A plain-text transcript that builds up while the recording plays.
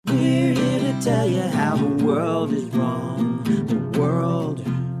tell you how the world is wrong. The world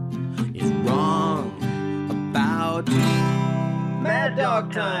is wrong about Mad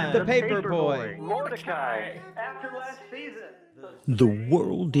Dog Time, The Paperboy, Mordecai, after last season. The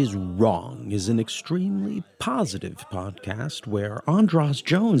World is Wrong is an extremely positive podcast where Andras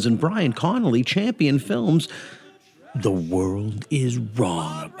Jones and Brian Connolly champion films the world is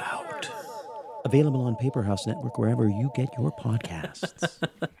wrong about. Available on Paperhouse Network wherever you get your podcasts.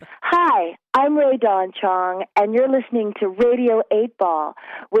 Hi, I'm Ray Dawn Chong, and you're listening to Radio 8 Ball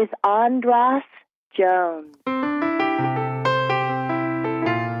with Andras Jones.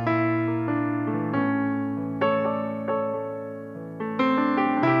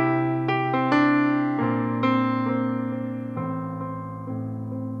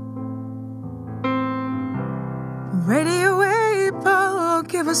 Radio 8 Ball,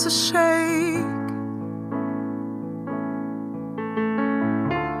 give us a shake.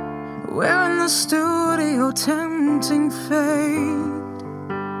 We're in the studio tempting fate.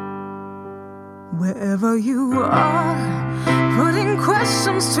 Wherever you are, putting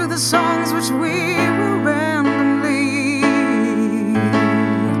questions to the songs which we will randomly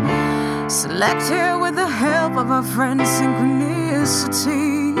select here with the help of our friend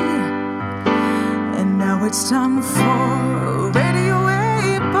Synchronicity. And now it's time for Radio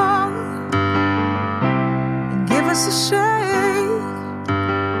 8 Ball. And give us a shake.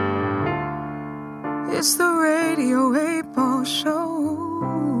 It's the Radio 8 Ball Show.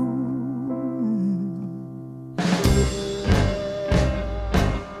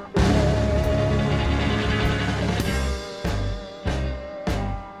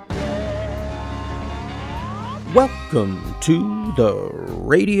 Welcome to the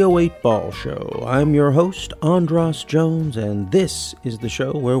Radio 8 Ball Show. I'm your host, Andras Jones, and this is the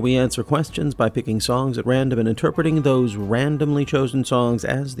show where we answer questions by picking songs at random and interpreting those randomly chosen songs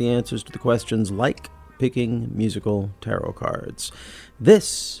as the answers to the questions, like picking musical tarot cards.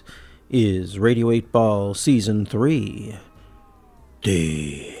 This is Radio 8 Ball Season 3.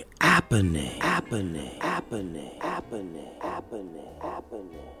 The Apony.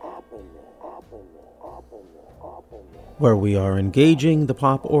 Where we are engaging the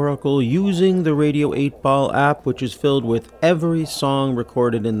Pop Oracle using the Radio 8 Ball app, which is filled with every song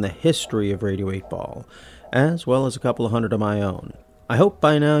recorded in the history of Radio 8 Ball, as well as a couple of hundred of my own. I hope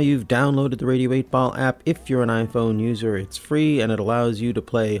by now you've downloaded the Radio 8 Ball app. If you're an iPhone user, it's free and it allows you to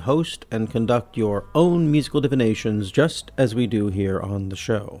play, host, and conduct your own musical divinations just as we do here on the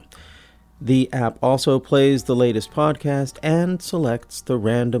show. The app also plays the latest podcast and selects the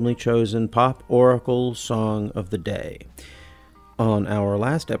randomly chosen Pop Oracle Song of the Day. On our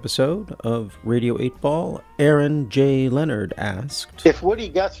last episode of Radio 8 Ball, Aaron J. Leonard asked, if Woody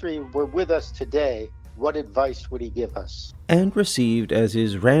Guthrie were with us today, what advice would he give us? And received as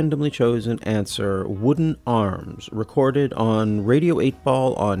his randomly chosen answer, Wooden Arms, recorded on Radio 8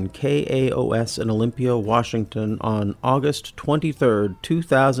 Ball on KAOS in Olympia, Washington on August 23rd,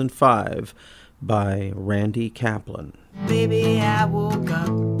 2005 by Randy Kaplan. Baby, I woke up,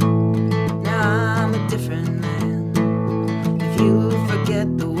 now I'm a different man. If you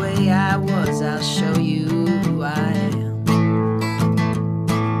forget the way I was, I'll show you who I am.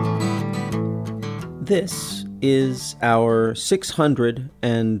 This is our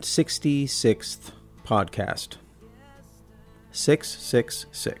 666th podcast.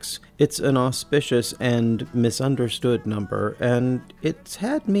 666. It's an auspicious and misunderstood number, and it's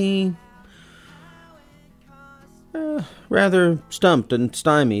had me rather stumped and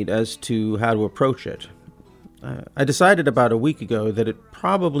stymied as to how to approach it. I decided about a week ago that it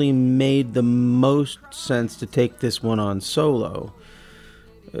probably made the most sense to take this one on solo.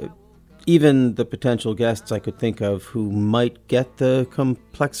 Even the potential guests I could think of who might get the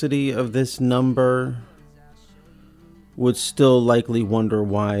complexity of this number would still likely wonder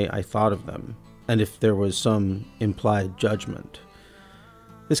why I thought of them, and if there was some implied judgment.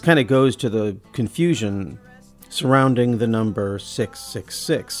 This kind of goes to the confusion surrounding the number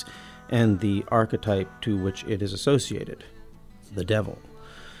 666 and the archetype to which it is associated, the devil.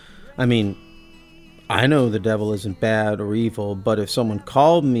 I mean, I know the devil isn't bad or evil, but if someone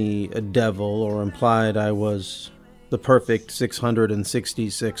called me a devil or implied I was the perfect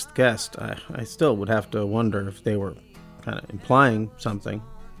 666th guest, I still would have to wonder if they were kind of implying something,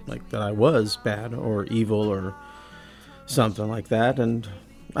 like that I was bad or evil or something like that, and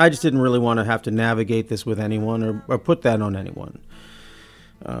I just didn't really want to have to navigate this with anyone or put that on anyone.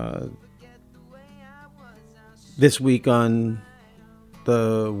 This week on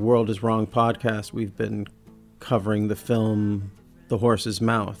the World is Wrong podcast, we've been covering the film The Horse's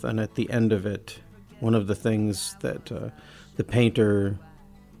Mouth, and at the end of it, one of the things that the painter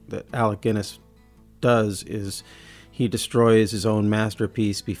that Alec Guinness does is he destroys his own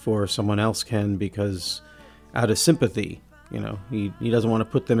masterpiece before someone else can, because out of sympathy, he doesn't want to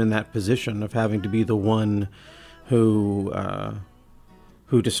put them in that position of having to be the one who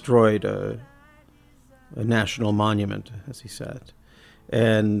destroyed a national monument, as he said.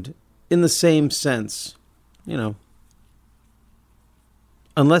 And in the same sense,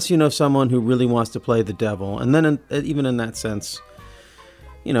 unless you know someone who really wants to play the devil, and then even in that sense,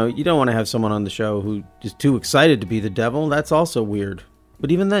 you don't want to have someone on the show who is too excited to be the devil. That's also weird.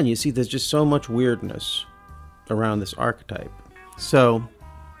 But even then, you see there's just so much weirdness around this archetype. So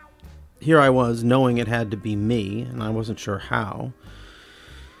here I was, knowing it had to be me, and I wasn't sure how.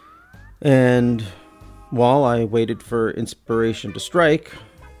 And while I waited for inspiration to strike,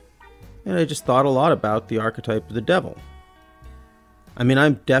 I just thought a lot about the archetype of the devil. I mean,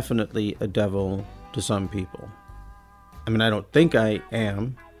 I'm definitely a devil to some people. I mean, I don't think I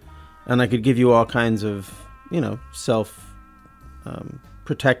am. And I could give you all kinds of,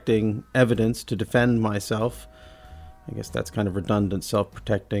 self-protecting evidence to defend myself. I guess that's kind of redundant,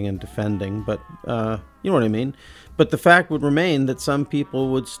 self-protecting and defending, but you know what I mean. But the fact would remain that some people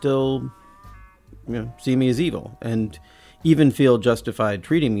would still, see me as evil and even feel justified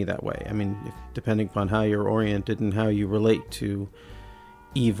treating me that way. I mean, depending upon how you're oriented and how you relate to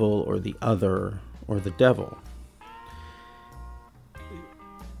evil or the other or the devil.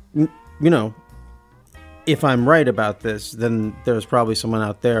 If I'm right about this, then there's probably someone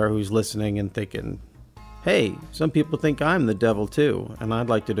out there who's listening and thinking, hey, some people think I'm the devil too, and I'd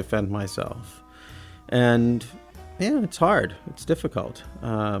like to defend myself. And yeah, it's hard. It's difficult.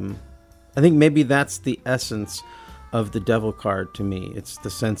 I think maybe that's the essence of the devil card to me. It's the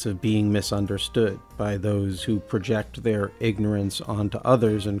sense of being misunderstood by those who project their ignorance onto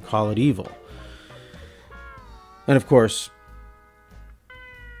others and call it evil. And of course,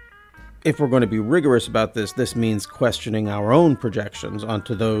 if we're going to be rigorous about this, this means questioning our own projections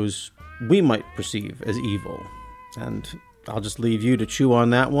onto those we might perceive as evil. And I'll just leave you to chew on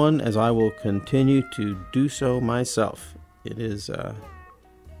that one, as I will continue to do so myself. It is a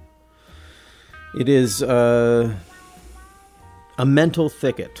mental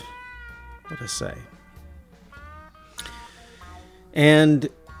thicket, let us say. And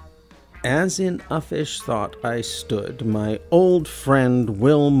as in uffish thought I stood, my old friend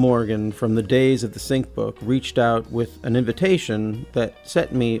Will Morgan from the days of the Sync Book reached out with an invitation that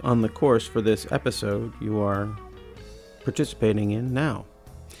set me on the course for this episode you are participating in now.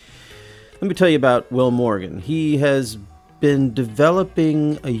 Let me tell you about Will Morgan. He has been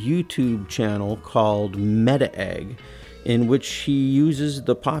developing a YouTube channel called MetaEgg, in which he uses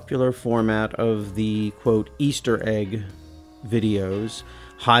the popular format of the, quote, Easter egg videos,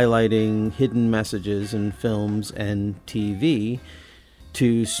 highlighting hidden messages in films and TV,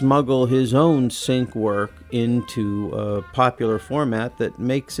 to smuggle his own sync work into a popular format that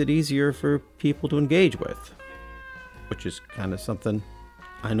makes it easier for people to engage with, which is kind of something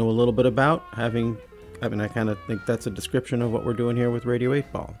I know a little bit about, I kind of think that's a description of what we're doing here with Radio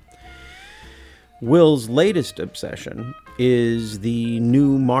 8 Ball. Will's latest obsession is the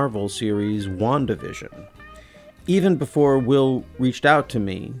new Marvel series WandaVision. Even before Will reached out to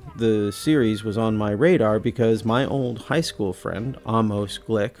me, the series was on my radar because my old high school friend, Amos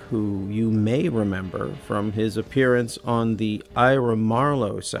Glick, who you may remember from his appearance on the Ira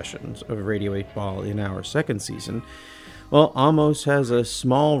Marlowe sessions of Radio 8 Ball in our second season, well, Amos has a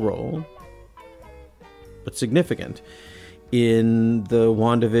small role, but significant, in the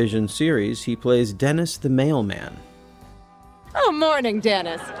WandaVision series. He plays Dennis the Mailman. Oh, morning,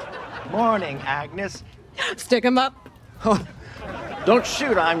 Dennis. Morning, Agnes. Stick 'em up. Oh, don't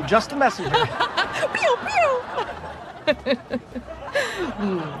shoot, I'm just a messenger. Pew, pew.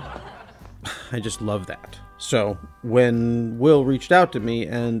 I just love that. So, when Will reached out to me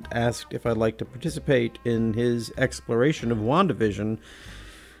and asked if I'd like to participate in his exploration of WandaVision,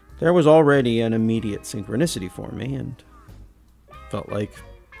 there was already an immediate synchronicity for me, and felt like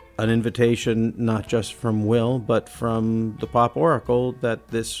an invitation not just from Will, but from the Pop Oracle, that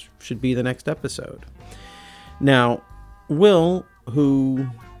this should be the next episode. Now, Will, who,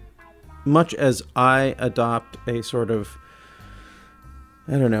 much as I adopt a sort of,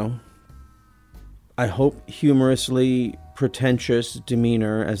 I hope humorously pretentious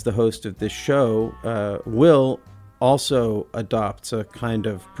demeanor as the host of this show, Will also adopts a kind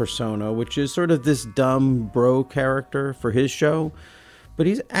of persona, which is sort of this dumb bro character for his show, but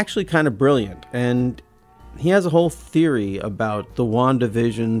he's actually kind of brilliant, and he has a whole theory about the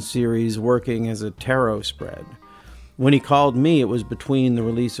WandaVision series working as a tarot spread, When he called me, it was between the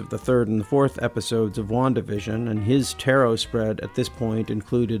release of the 3rd and the 4th episodes of WandaVision, and his tarot spread at this point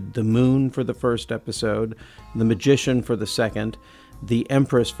included the Moon for the 1st episode, the Magician for the 2nd, the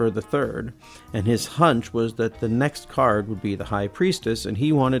Empress for the 3rd, and his hunch was that the next card would be the High Priestess, and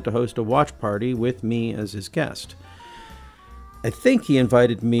he wanted to host a watch party with me as his guest. I think he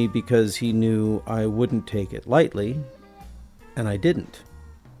invited me because he knew I wouldn't take it lightly, and I didn't.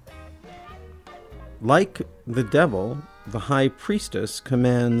 Like the devil, the High Priestess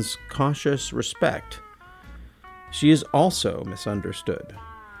commands cautious respect. She is also misunderstood,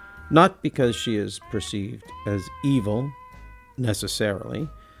 not because she is perceived as evil, necessarily,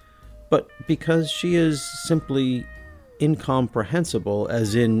 but because she is simply incomprehensible,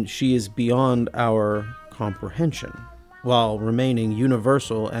 as in she is beyond our comprehension, while remaining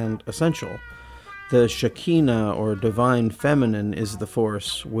universal and essential. The Shekinah, or divine feminine, is the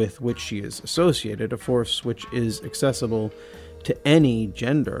force with which she is associated, a force which is accessible to any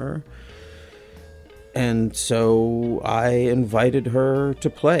gender. And so I invited her to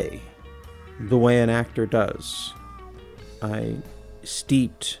play, the way an actor does. I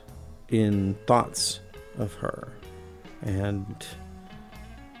steeped in thoughts of her and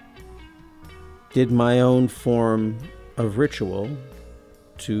did my own form of ritual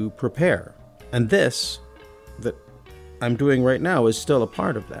to prepare. And this, that I'm doing right now, is still a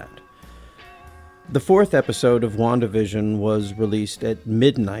part of that. The 4th episode of WandaVision was released at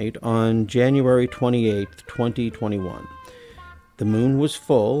midnight on January 28th, 2021. The moon was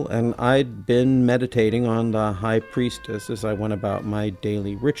full, and I'd been meditating on the High Priestess as I went about my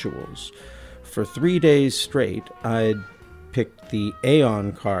daily rituals. For 3 days straight, I'd picked the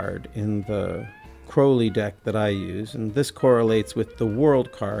Aeon card in the Crowley deck that I use, and this correlates with the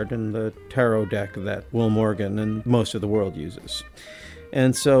World card in the tarot deck that Will Morgan and most of the world uses.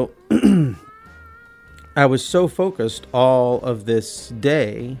 And so I was so focused all of this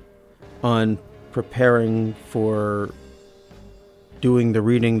day on preparing for doing the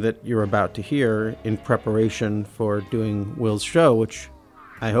reading that you're about to hear in preparation for doing Will's show, which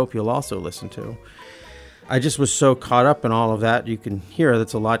I hope you'll also listen to. I just was so caught up in all of that. You can hear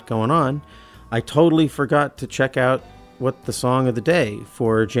that's a lot going on. I totally forgot to check out what the song of the day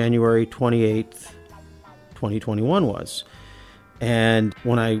for January 28th, 2021 was. And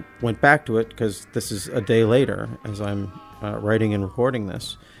when I went back to it, because this is a day later as I'm writing and recording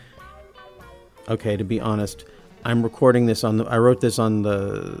this, okay, to be honest, I'm recording this I wrote this on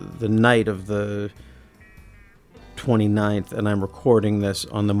the night of the 29th, and I'm recording this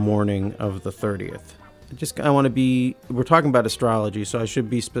on the morning of the 30th. We're talking about astrology, so I should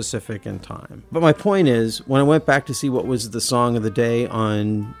be specific in time. But my point is, when I went back to see what was the song of the day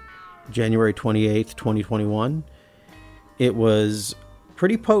on January 28th, 2021, it was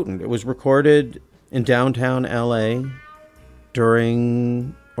pretty potent. It was recorded in downtown LA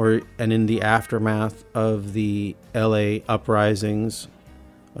during and in the aftermath of the LA uprisings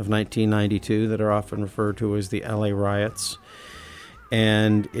of 1992 that are often referred to as the LA riots.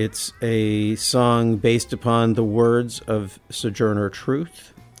 And it's a song based upon the words of Sojourner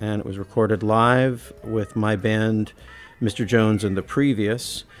Truth, and it was recorded live with my band, Mr. Jones and the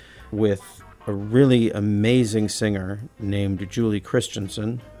Previous, with a really amazing singer named Julie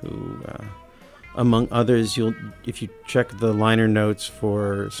Christensen, who, among others, if you check the liner notes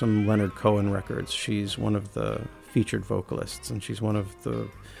for some Leonard Cohen records, she's one of the featured vocalists, and she's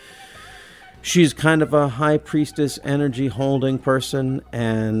kind of a high priestess energy holding person,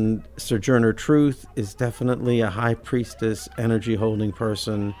 and Sojourner Truth is definitely a high priestess energy holding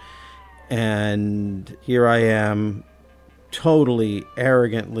person. And here I am, totally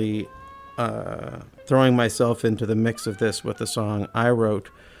arrogantly throwing myself into the mix of this with a song I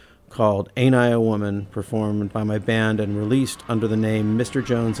wrote called Ain't I a Woman, performed by my band and released under the name Mr.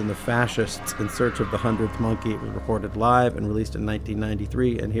 Jones and the Fascists in Search of the 100th Monkey. It was recorded live and released in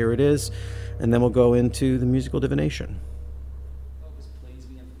 1993, and here it is. And then we'll go into the musical divination. Always pleased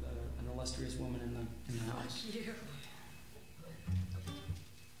we have an illustrious woman in the house.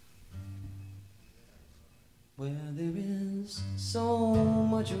 Where there is so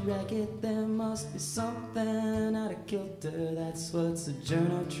much racket, there must be something out of kilter. That's what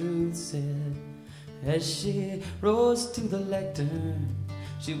Sojourner Truth said as she rose to the lectern.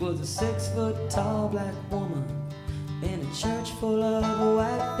 She was a 6-foot-tall black woman in a church full of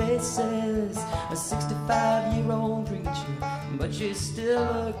white faces, a 65-year-old preacher, but she still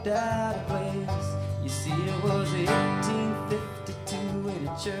looked out of place. You see, it was 1852 in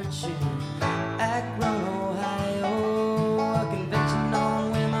a church in Akron, Ohio, a convention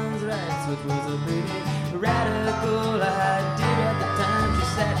on women's rights, which was a pretty radical idea at the time. She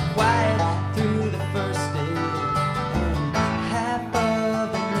sat quiet through the first day,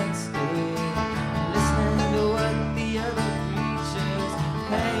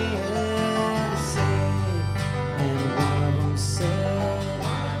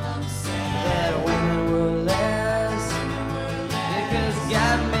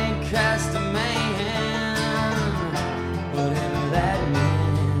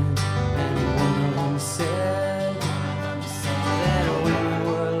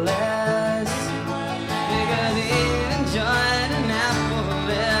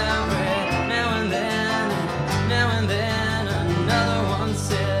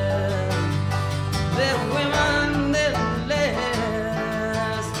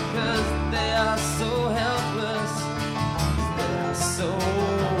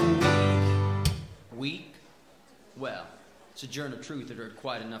 Sojourner Truth had heard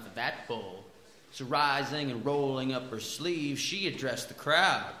quite enough of that bull. So rising and rolling up her sleeve, she addressed the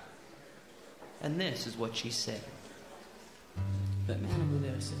crowd. And this is what she said. That man over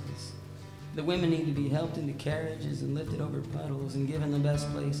there says the women need to be helped into carriages and lifted over puddles and given the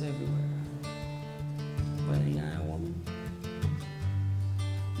best place everywhere. Well, ain't I a woman?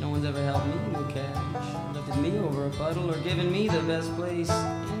 No one's ever helped me into a carriage, lifted me over a puddle, or given me the best place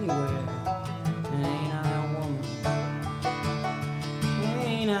anywhere. And ain't I a woman?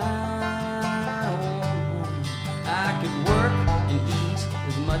 Ain't I a woman? I could work and eat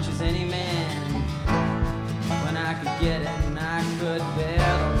as much as any man. When I could get it and I could bear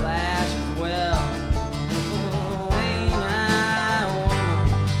the lash as well. Oh, ain't I a woman?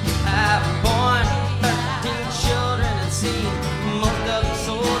 I've borne 13 children and seen most of them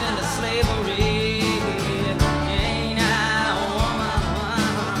sold into slavery. Ain't I a woman?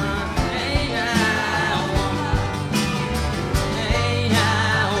 Ain't I a woman? Ain't I a woman? Ain't I a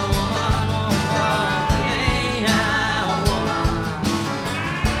woman? Ain't I a woman?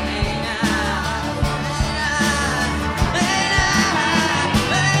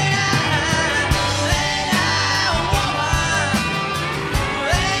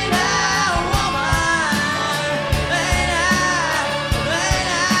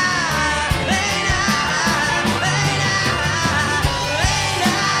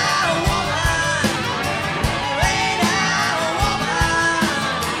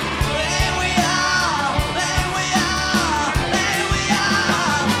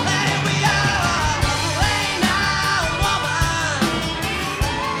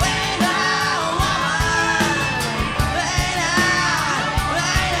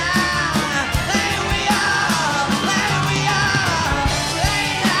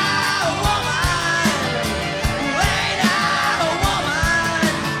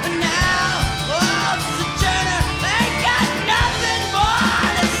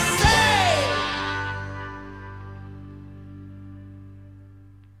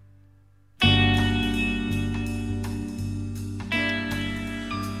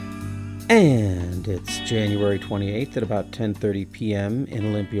 And it's January 28th at about 10:30 p.m. in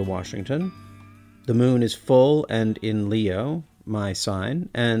Olympia, Washington. The moon is full and in Leo, my sign,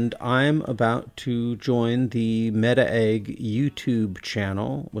 and I'm about to join the MetaEgg YouTube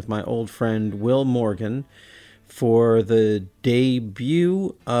channel with my old friend Will Morgan for the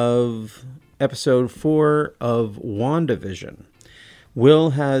debut of episode 4 of WandaVision. Will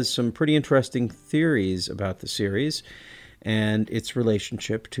has some pretty interesting theories about the series and its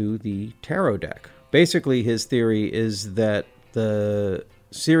relationship to the tarot deck. Basically, his theory is that the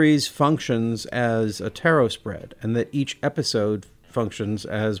series functions as a tarot spread, and that each episode functions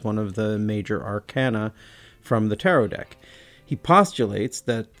as one of the major arcana from the tarot deck. He postulates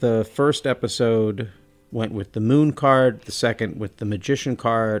that the first episode went with the Moon card, the second with the Magician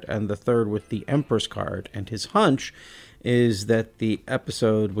card, and the third with the Empress card, and his hunch is that the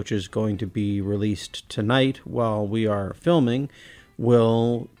episode, which is going to be released tonight while we are filming,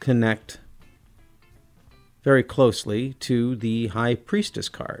 will connect very closely to the High Priestess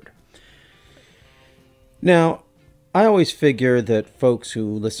card. Now, I always figure that folks who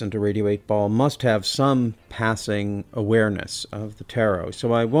listen to Radio 8 Ball must have some passing awareness of the tarot,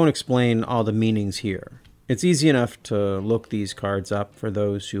 so I won't explain all the meanings here. It's easy enough to look these cards up for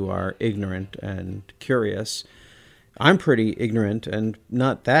those who are ignorant and curious. I'm pretty ignorant and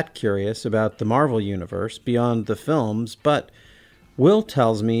not that curious about the Marvel Universe beyond the films, but Will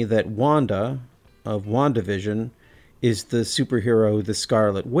tells me that Wanda of WandaVision is the superhero the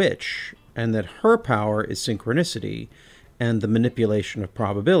Scarlet Witch, and that her power is synchronicity and the manipulation of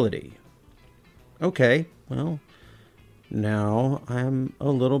probability. Okay, well, now I'm a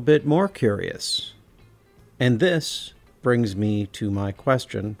little bit more curious. And this brings me to my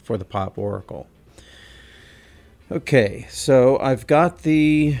question for the Pop Oracle. Okay, so I've got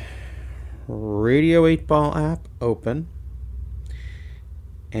the Radio 8 Ball app open,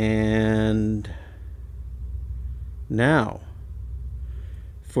 and now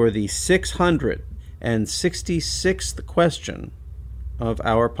for the 666th question of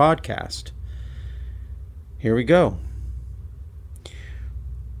our podcast. Here we go.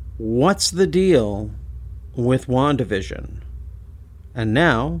 What's the deal with WandaVision? And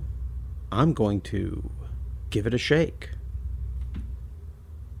now I'm going to give it a shake.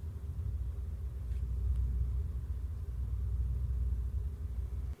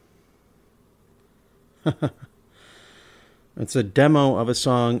 It's a demo of a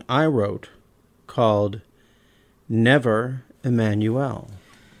song I wrote called Never Emmanuel.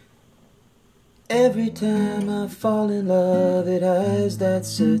 Every time I fall in love, it has that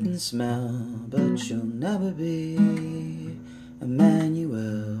certain smell, but you'll never be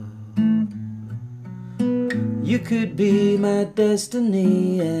Emmanuel. You could be my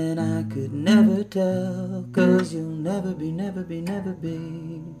destiny, and I could never tell, 'cause you'll never be, never be, never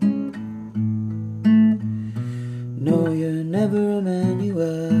be. No, you're never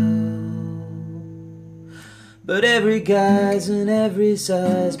Emmanuel. But every guy's and every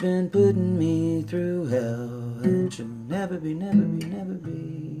side's been putting me through hell, and you'll never be, never be, never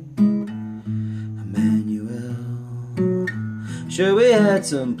be Emmanuel. Sure, we had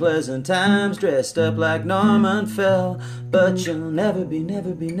some pleasant times dressed up like Norman Fell, but you'll never be,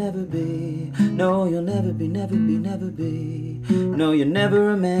 never be, never be. No, you'll never be, never be, never be. No, you're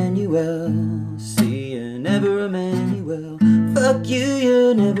never Emmanuel. See, you're never Emmanuel. Fuck you,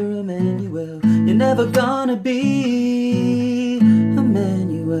 you're never Emmanuel. You're never gonna be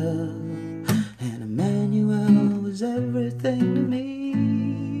Emmanuel. And Emmanuel was everything to me.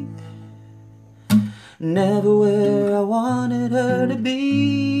 Never where I wanted her to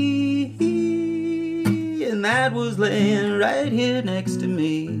be, and that was laying right here next to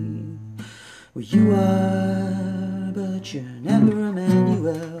me. Well, you are, but you're never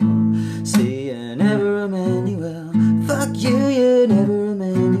Emmanuel. See, you're never Emmanuel. Fuck you, you're never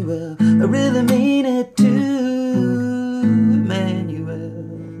Emmanuel. I really mean it too, Emmanuel.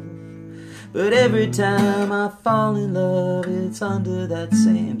 But every time I fall in love, it's under that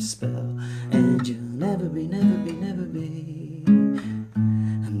same spell, and you'll never be, never be, never be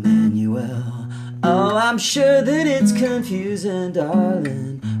Emmanuel. Oh, I'm sure that it's confusing,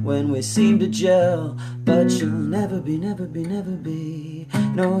 darling, when we seem to gel, but you'll never be, never be, never be.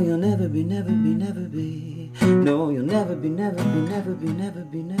 No, you'll never be, never be, never be. No, you'll never be, never be, never be, never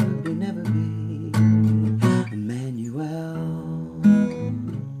be, never be, never be Emmanuel.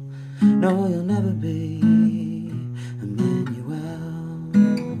 No, you'll never be Emmanuel.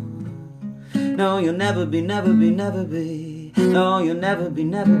 No, you'll never be, never be, never be. No, you'll never be,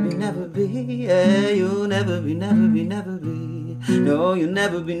 never be, never be. Yeah, you'll never be, never be, never be. No, you'll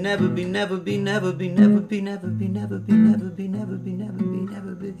never be, never be, never be, never be, never be, never be, never be, never be, never be, never be,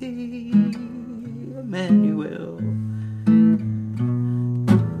 never be Emmanuel.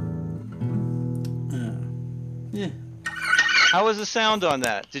 Yeah. How was the sound on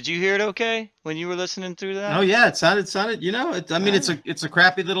that? Did you hear it okay when you were listening through that? Oh yeah, it sounded. You know, I mean, it's a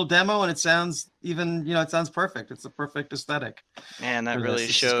crappy little demo, and it sounds even. You know, it sounds perfect. It's a perfect aesthetic. Man, that really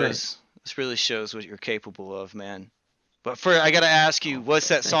shows. This really shows what you're capable of, man. But I gotta ask you, what's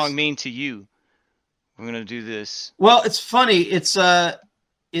that song mean to you? We're gonna do this. Well, it's funny. It's like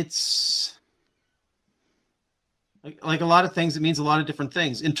a lot of things. It means a lot of different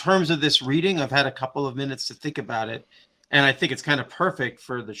things. In terms of this reading, I've had a couple of minutes to think about it. And I think it's kind of perfect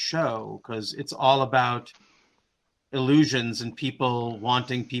for the show because it's all about illusions and people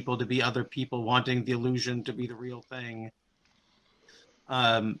wanting people to be other people, wanting the illusion to be the real thing.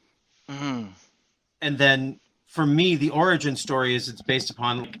 And then for me, the origin story is it's based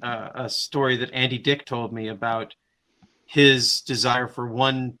upon a story that Andy Dick told me about his desire for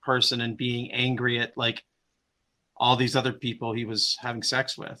one person and being angry at like all these other people he was having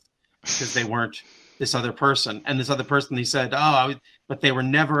sex with because they weren't this other person. And this other person, he said, but they were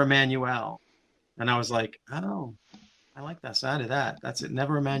never Emmanuel. And I was like, oh, I like that side of that. That's it.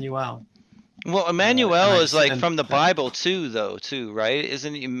 Never Emmanuel. Well, Emmanuel is like from the Bible too, right?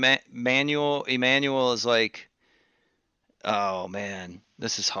 Isn't Emmanuel is like, oh man,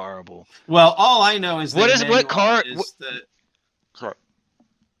 this is horrible. Well, all I know is that I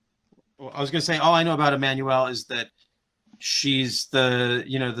was going to say, all I know about Emmanuel is that she's the,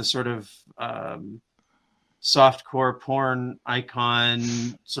 the sort of softcore porn icon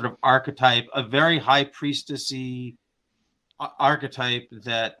sort of archetype, a very high priestessy archetype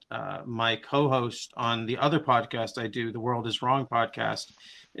that my co-host on the other podcast I do, the World is Wrong podcast,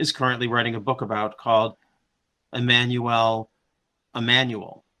 is currently writing a book about called Emmanuel, a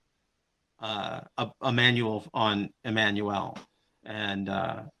manual on Emmanuel, and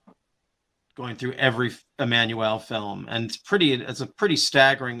going through every Emmanuel film, and it's a pretty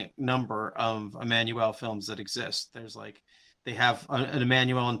staggering number of Emmanuel films that exist. There's they have an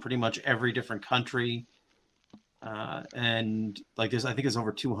Emmanuel in pretty much every different country, and I think there's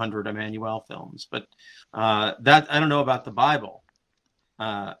over 200 Emmanuel films. But that I don't know about the Bible.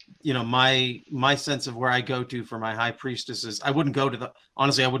 My sense of where I go to for my high priestesses, I wouldn't go to the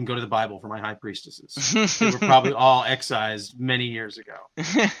Bible for my high priestesses. They were probably all excised many years ago.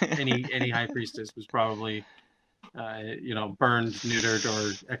 Any high priestess was probably, burned, neutered,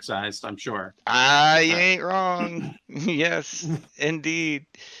 or excised, I'm sure. You ain't wrong. Yes, indeed.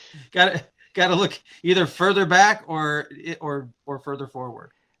 Gotta look either further back or further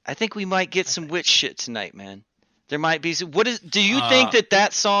forward. I think we might get some witch shit tonight, man. There might be. Do you think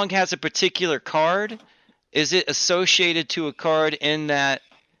that song has a particular card? Is it associated to a card in the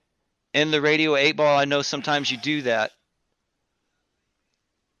Radio 8 Ball? I know sometimes you do that.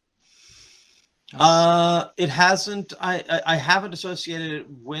 It hasn't. I haven't associated it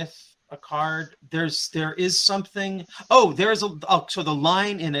with a card. There is something. So the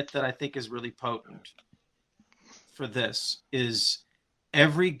line in it that I think is really potent for this is,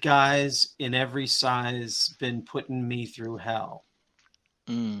 every guy's in every size been putting me through hell.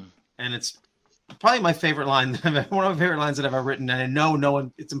 And it's probably my favorite line. One of my favorite lines that I've ever written. And I know no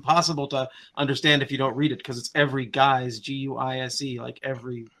one. It's impossible to understand if you don't read it, because it's every guy's, Guise, like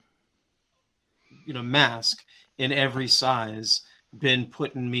every, mask in every size been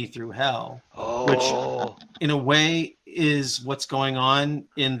putting me through hell. Which in a way is what's going on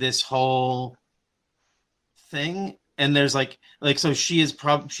in this whole thing. And there's so she is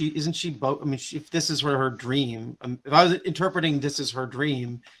isn't she both? I mean, if this is her dream, if I was interpreting this as her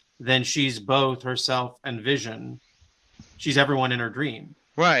dream, then she's both herself and Vision. She's everyone in her dream.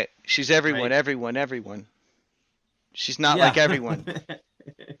 Right. She's everyone, right? everyone. She's not like everyone.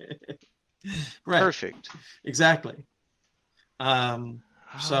 Right. Perfect. Exactly. I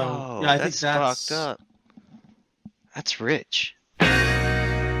think that's fucked up. That's rich.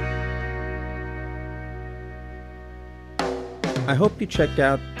 I hope you checked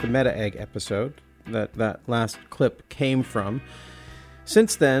out the Meta Egg episode that last clip came from.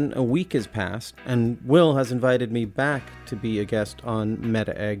 Since then, a week has passed, and Will has invited me back to be a guest on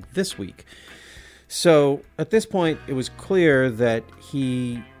Meta Egg this week. So, at this point, it was clear that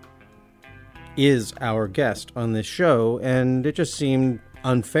he is our guest on this show, and it just seemed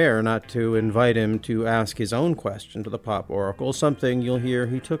unfair not to invite him to ask his own question to the Pop Oracle, something you'll hear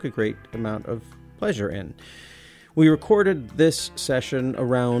he took a great amount of pleasure in. We recorded this session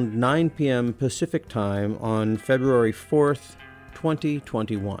around 9 p.m. Pacific Time on February 4th,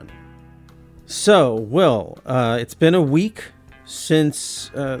 2021. So, Will, it's been a week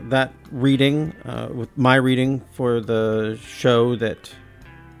since that reading, with my reading for the show that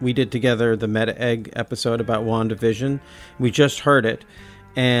we did together, the Meta Egg episode about WandaVision. We just heard it,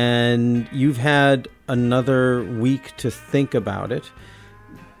 and you've had another week to think about it.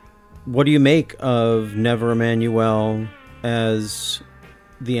 What do you make of Never Emmanuel as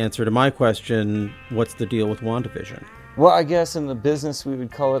the answer to my question, what's the deal with WandaVision? Well, I guess in the business we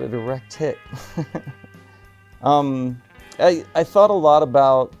would call it a direct hit. I thought a lot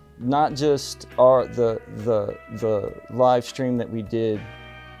about not just the live stream that we did,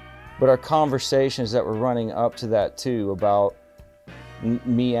 but our conversations that were running up to that too, about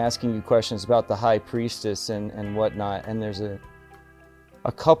me asking you questions about the High Priestess and whatnot. And there's a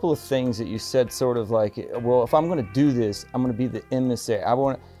couple of things that you said, sort of like, well, if I'm going to do this, I'm going to be the emissary. I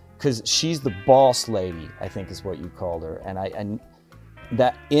want, because she's the boss lady, I think is what you called her, and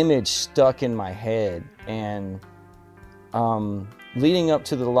that image stuck in my head. And leading up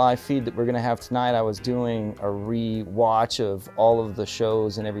to the live feed that we're going to have tonight, I was doing a re-watch of all of the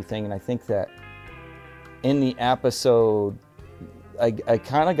shows and everything, and I think that in the episode, I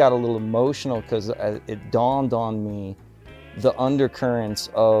kind of got a little emotional because it dawned on me the undercurrents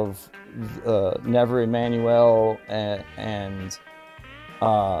of Never Emmanuel and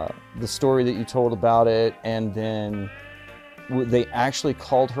the story that you told about it, and then they actually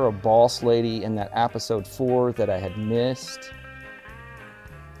called her a boss lady in that episode 4 that I had missed.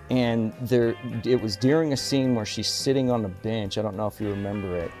 And it was during a scene where she's sitting on a bench. I don't know if you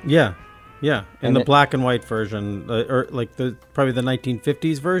remember it. Yeah. In the black and white version, or like probably the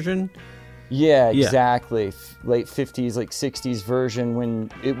 1950s version. Yeah, exactly. Late 50s, like 60s version. When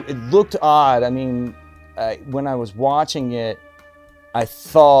it looked odd. I mean, when I was watching it, I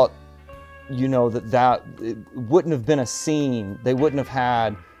thought, that it wouldn't have been a scene. They wouldn't have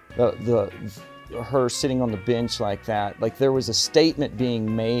had her sitting on the bench like that. Like there was a statement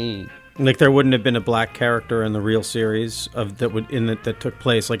being made. Like there wouldn't have been a black character in the real series that took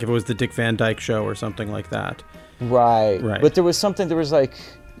place. Like if it was the Dick Van Dyke Show or something like that. Right. But there was like,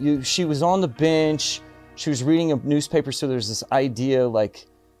 she was on the bench. She was reading a newspaper. So there's this idea, like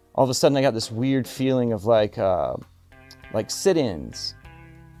all of a sudden I got this weird feeling of like sit-ins.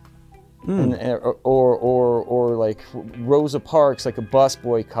 And, or like Rosa Parks, like a bus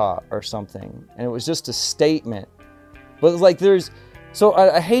boycott or something, and it was just a statement. But like so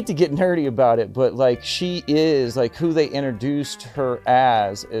I hate to get nerdy about it, but like she is like who they introduced her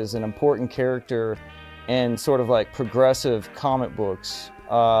as is an important character in sort of like progressive comic books.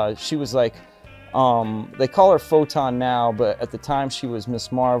 She was like they call her Photon now, but at the time she was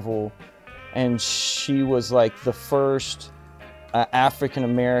Miss Marvel, and she was like the first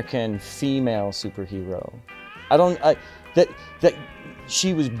African-American female superhero.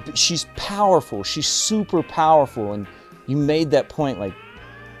 she's powerful. She's super powerful. And you made that point like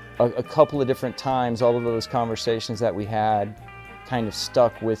a couple of different times. All of those conversations that we had kind of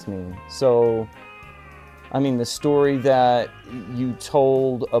stuck with me. So, I mean, the story that you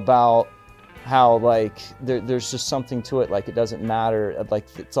told about how like there's just something to it, like it doesn't matter, like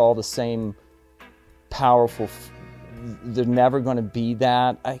it's all the same powerful. They're never going to be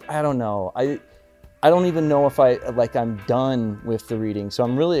that. I don't know. I don't even know if I'm done with the reading. So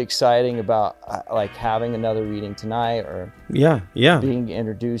I'm really excited about like having another reading tonight, or being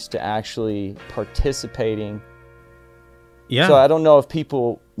introduced to actually participating. Yeah. So I don't know if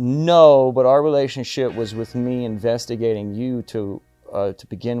people know, but our relationship was with me investigating you to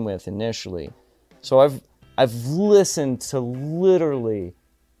begin with initially. So I've listened to literally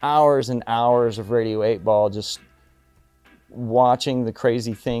hours and hours of Radio 8 Ball, just watching the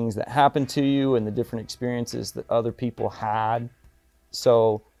crazy things that happened to you and the different experiences that other people had.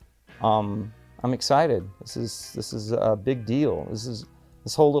 So I'm excited. This is a big deal. This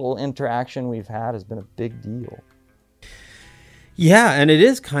whole little interaction we've had has been a big deal. Yeah, and it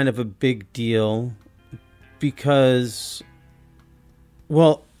is kind of a big deal because,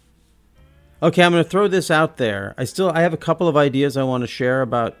 well, okay, I'm going to throw this out there. I have a couple of ideas I want to share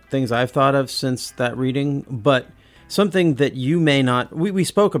about things I've thought of since that reading, but something that you may not, we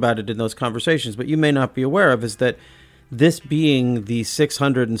spoke about it in those conversations, but you may not be aware of is that this being the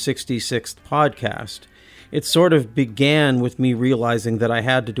 666th podcast, it sort of began with me realizing that I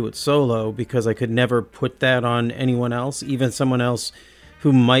had to do it solo because I could never put that on anyone else, even someone else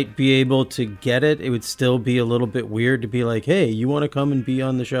who might be able to get it. It would still be a little bit weird to be like, hey, you want to come and be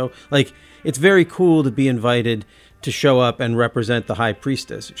on the show? Like, it's very cool to be invited to show up and represent the High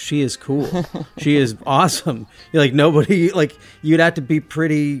Priestess. She is cool. She is awesome. Like, nobody, like, you'd have to be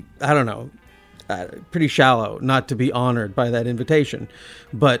pretty, I don't know, pretty shallow not to be honored by that invitation.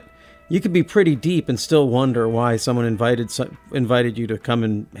 But you could be pretty deep and still wonder why someone invited you to come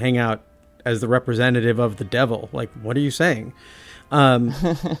and hang out as the representative of the devil. Like, what are you saying?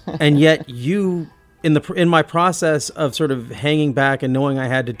 And yet you, in my process of sort of hanging back and knowing I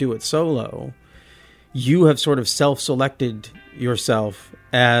had to do it solo, you have sort of self-selected yourself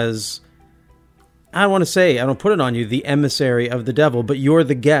as, I don't want to say, I don't put it on you, the emissary of the devil, but you're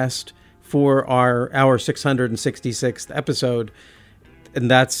the guest for our 666th episode. And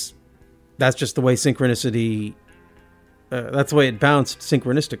that's just the way synchronicity, that's the way it bounced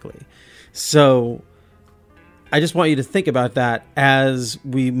synchronistically. So I just want you to think about that as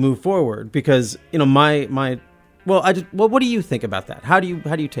we move forward, because, you know, what do you think about that? How do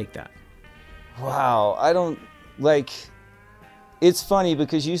you take that? Wow, it's funny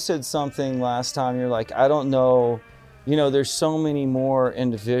because you said something last time, you're like, I don't know, you know, there's so many more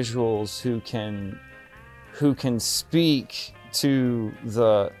individuals who can speak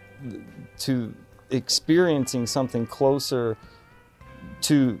to experiencing something closer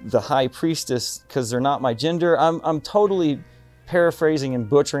to the High Priestess because they're not my gender. I'm totally paraphrasing and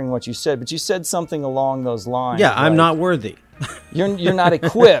butchering what you said, but you said something along those lines. Yeah, I'm not worthy. You're not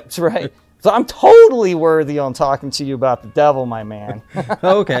equipped, right? So I'm totally worthy on talking to you about the devil, my man.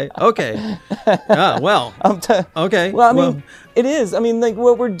 Okay. Well. Okay. Well, I mean, it is. I mean, like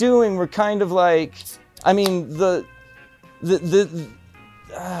what we're doing, we're kind of like, I mean, the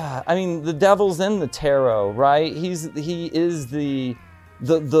devil's in the tarot, right? He is the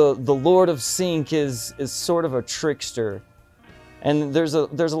Lord of Sync is sort of a trickster, and there's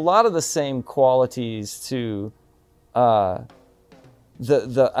a lot of the same qualities to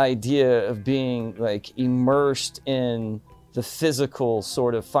the idea of being like immersed in the physical,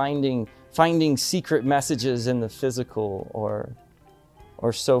 sort of finding secret messages in the physical, or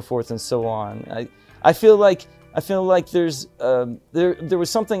so forth and so on. I feel like there's there was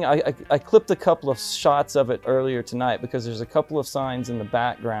something, I clipped a couple of shots of it earlier tonight because there's a couple of signs in the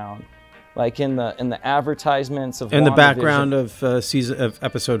background, like in the advertisements of in the background of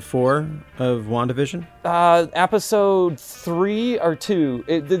episode 4 of WandaVision. Episode 3 or 2.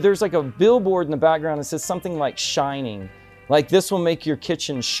 There's like a billboard in the background that says something like "shining," like this will make your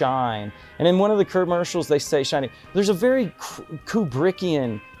kitchen shine. And in one of the commercials they say "shining." There's a very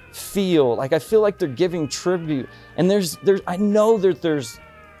Kubrickian feel. Like I feel like they're giving tribute. And I know that there's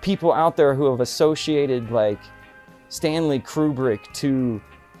people out there who have associated like Stanley Kubrick to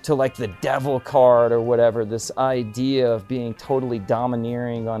like the devil card or whatever, this idea of being totally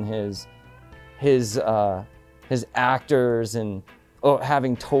domineering on his actors and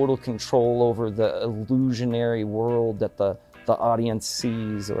having total control over the illusionary world that the audience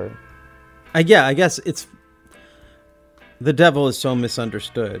sees. Or I guess it's, the devil is so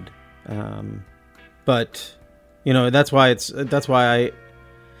misunderstood, but You know, that's why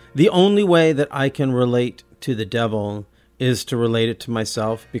the only way that I can relate to the devil is to relate it to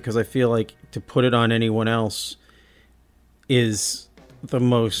myself, because I feel like to put it on anyone else is the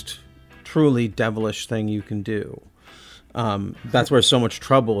most truly devilish thing you can do. That's where so much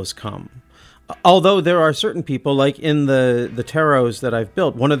trouble has come. Although there are certain people, like in the tarots that I've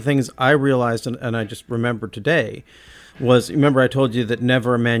built, one of the things I realized, and I just remembered today, was, remember I told you that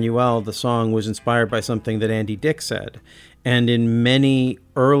Never Emmanuel, the song, was inspired by something that Andy Dick said. And in many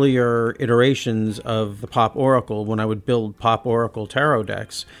earlier iterations of the Pop Oracle, when I would build Pop Oracle tarot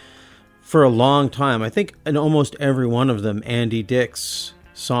decks, for a long time, I think in almost every one of them, Andy Dick's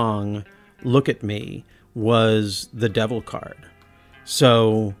song, Look at Me, was the devil card.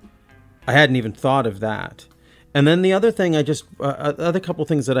 So I hadn't even thought of that. And then the other thing other couple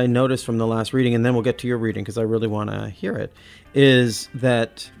things that I noticed from the last reading, and then we'll get to your reading because I really want to hear it, is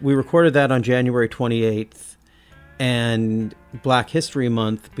that we recorded that on January 28th, and Black History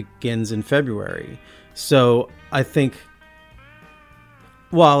Month begins in February. So I think,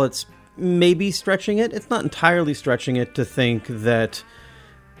 while it's maybe stretching it, it's not entirely stretching it to think that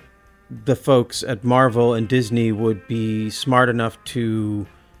the folks at Marvel and Disney would be smart enough to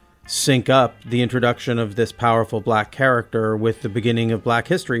sync up the introduction of this powerful black character with the beginning of Black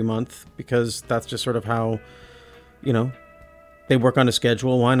History Month, because that's just sort of how, you know, they work on a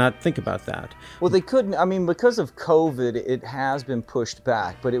schedule. Why not think about that? Well, they couldn't. I mean, because of COVID, it has been pushed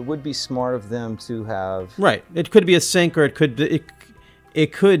back, but it would be smart of them to have... Right. It could be a sync, or it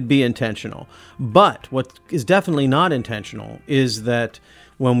could be intentional. But what is definitely not intentional is that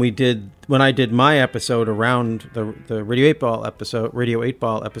when I did my episode around the Radio 8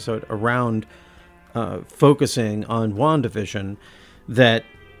 Ball episode around focusing on WandaVision, that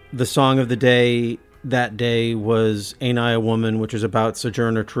the song of the day that day was Ain't I a Woman, which is about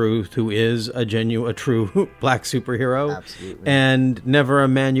Sojourner Truth, who is a true black superhero. Absolutely. And Never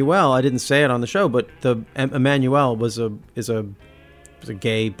Emmanuel, I didn't say it on the show, but the Emmanuel is a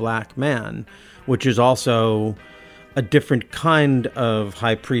gay black man, which is also a different kind of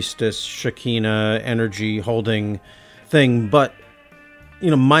high priestess, Shekinah energy holding thing. But,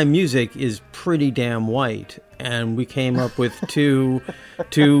 you know, my music is pretty damn white, and we came up with two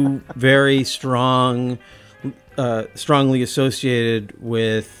very strongly associated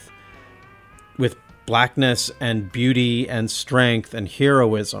with blackness and beauty and strength and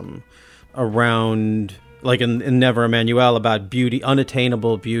heroism around, like in Never Emmanuel, about beauty,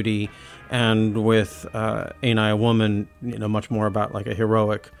 unattainable beauty, and with Ain't I a Woman, you know, much more about like a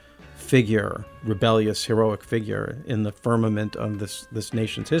heroic figure, rebellious heroic figure in the firmament of this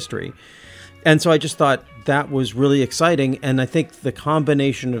nation's history. And so I just thought that was really exciting, and I think the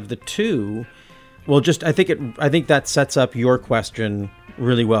combination of the two, well, I think that sets up your question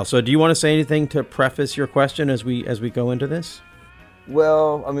really well. So do you want to say anything to preface your question as we go into this?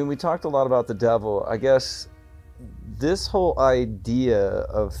 Well, I mean, we talked a lot about the devil. I guess this whole idea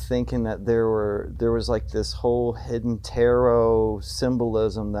of thinking that there was like this whole hidden tarot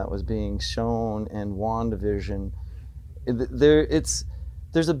symbolism that was being shown in WandaVision,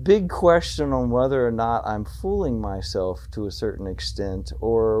 there's a big question on whether or not I'm fooling myself to a certain extent,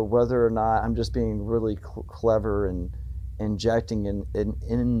 or whether or not I'm just being really clever and injecting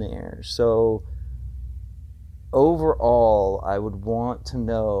in there. So overall, I would want to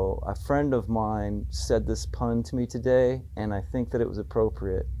know, a friend of mine said this pun to me today, and I think that it was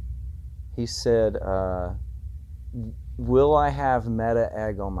appropriate. He said, will I have meta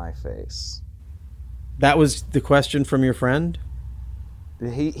egg on my face? That was the question from your friend?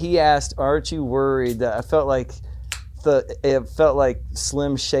 He asked, aren't you worried that it felt like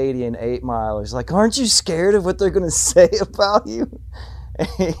Slim Shady in 8 Mile. He's like, aren't you scared of what they're going to say about you?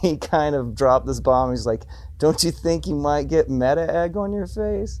 And he kind of dropped this bomb. He's like, don't you think you might get meta egg on your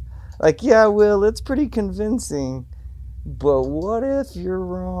face? Like, yeah, Will, it's pretty convincing, but what if you're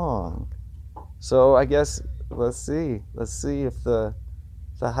wrong? So I guess let's see if the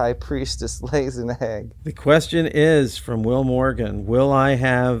high priestess lays an egg. The question is from Will Morgan, will I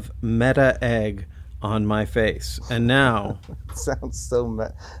have meta egg on my face? And now sounds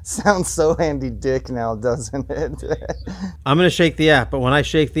so Andy Dick now, doesn't it? I'm going to shake the app, but when I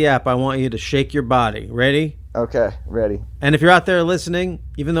shake the app, I want you to shake your body. Ready? Okay, ready. And if you're out there listening,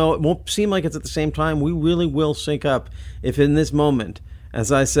 even though it won't seem like it's at the same time, we really will sync up if in this moment,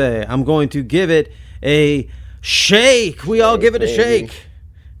 as I say, I'm going to give it a shake. We all give it a shake.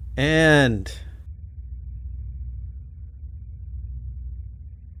 And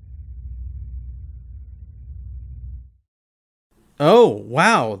oh,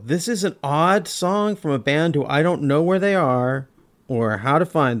 wow. This is an odd song from a band who I don't know where they are or how to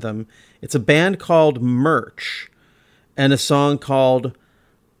find them. It's a band called Merch. and a song called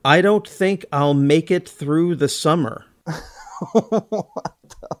I Don't Think I'll Make It Through the Summer. What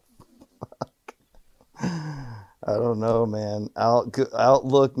the fuck? I don't know, man.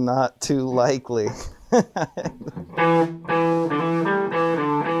 Outlook not too likely.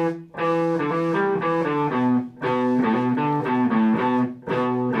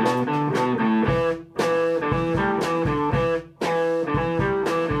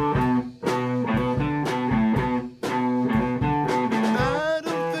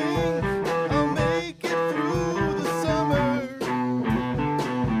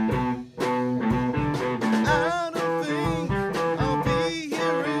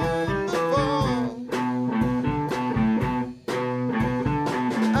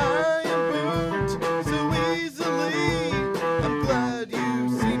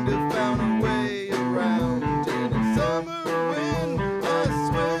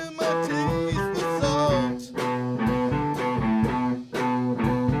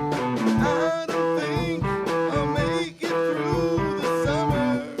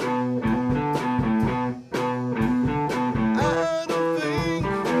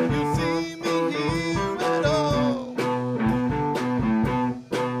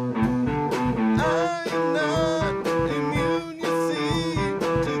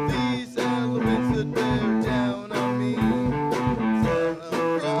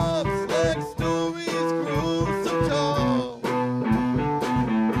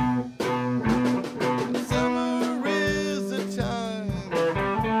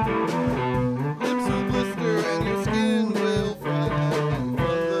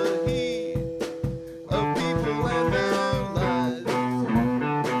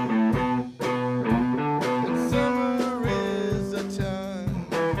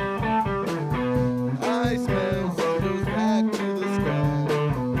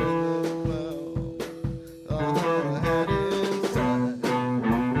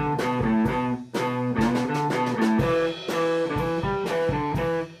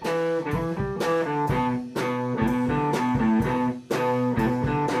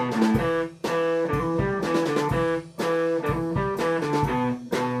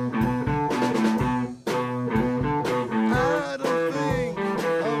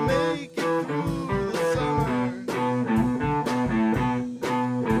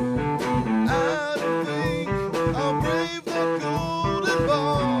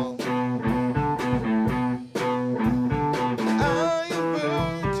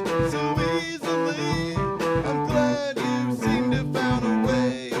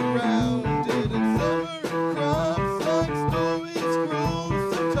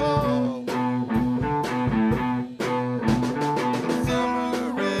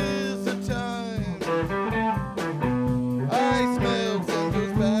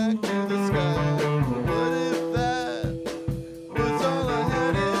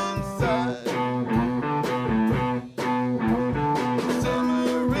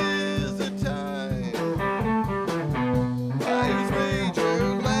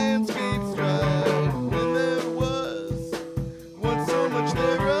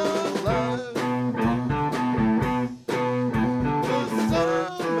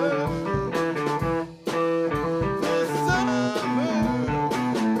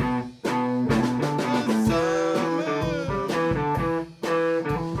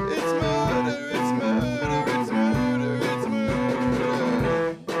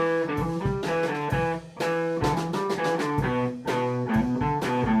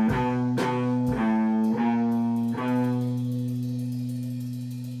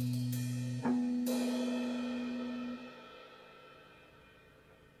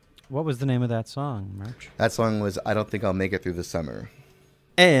 What was the name of that song, Murch? That song was I Don't Think I'll Make It Through the Summer.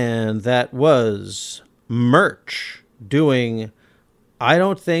 And that was Murch doing I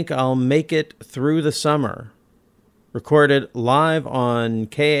Don't Think I'll Make It Through the Summer. Recorded live on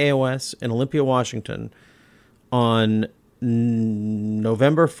KAOS in Olympia, Washington on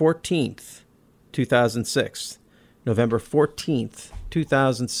November 14th, 2006. November 14th,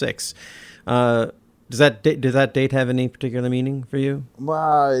 2006. Does that date have any particular meaning for you?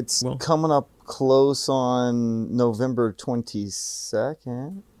 Well, it's coming up close on November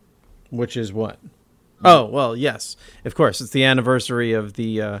 22nd. Which is what? Oh, well, yes. Of course, it's the anniversary of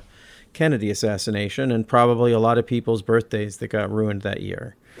the Kennedy assassination and probably a lot of people's birthdays that got ruined that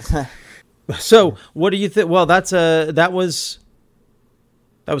year. So, what do you think? Well, that was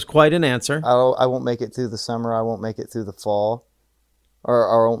quite an answer. I won't make it through the summer. I won't make it through the fall. Or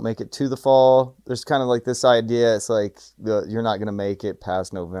I won't make it to the fall. There's kind of like this idea. It's like you're not going to make it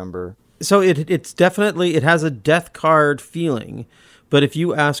past November. So it's definitely, it has a death card feeling, But if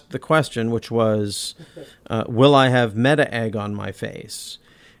you asked the question, which was, will I have meta egg on my face,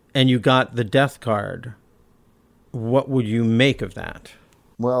 and you got the death card, what would you make of that?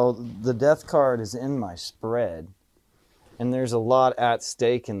 Well, the death card is in my spread, and there's a lot at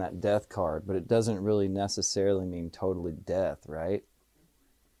stake in that death card, but it doesn't really necessarily mean totally death, right?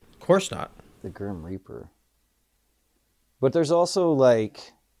 Of course not. The Grim Reaper. But there's also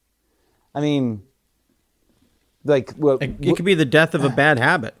like, I mean, like... Well, it could be the death of a bad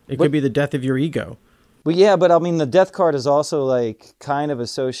habit. It could be the death of your ego. But yeah, but I mean, the death card is also like kind of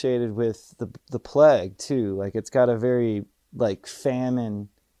associated with the plague too. Like it's got a very like famine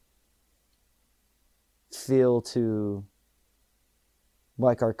feel to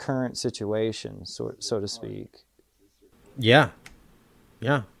like our current situation, so to speak. Yeah.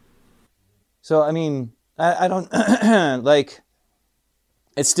 Yeah. So, I mean, I don't, like,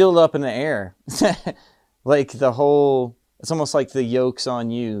 it's still up in the air. Like the whole, it's almost like the yoke's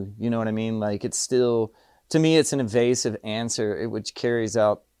on you, you know what I mean? Like it's still, to me, it's an evasive answer, which carries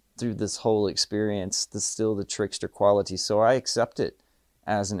out through this whole experience, still the trickster quality. So I accept it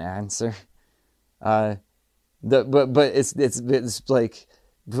as an answer. But it's like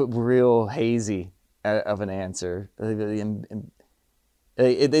real hazy of an answer.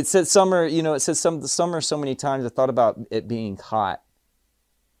 It said summer, you know, it says summer so many times. I thought about it being hot.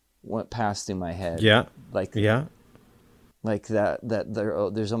 Went past through my head. Yeah. Like that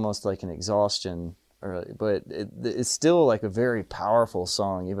there's almost like an exhaustion, but it's still like a very powerful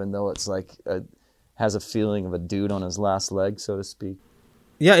song, even though it's like has a feeling of a dude on his last leg, so to speak.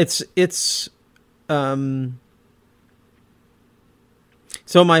 Yeah,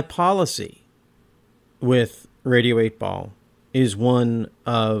 so my policy with Radio 8 Ball is one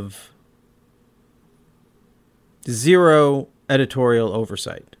of zero editorial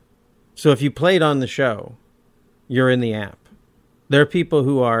oversight. So if you played on the show, you're in the app. There are people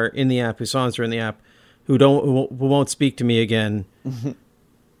who are in the app, whose songs are in the app, who won't speak to me again,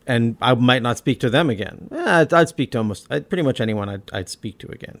 and I might not speak to them again. I'd speak to pretty much anyone I'd speak to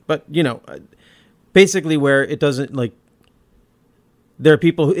again. But, you know, basically where it doesn't, like, there are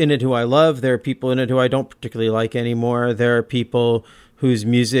people in it who I love. There are people in it who I don't particularly like anymore. There are people whose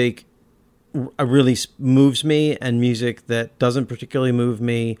music really moves me and music that doesn't particularly move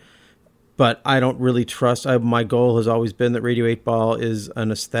me, but I don't really trust. My goal has always been that Radio 8 Ball is an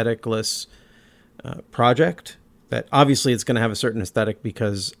aestheticless project. That obviously it's going to have a certain aesthetic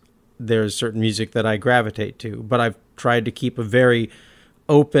because there's certain music that I gravitate to, but I've tried to keep a very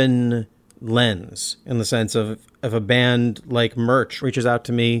open lens in the sense of if a band like Merch reaches out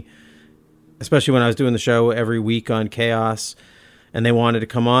to me, especially when I was doing the show every week on Chaos, and they wanted to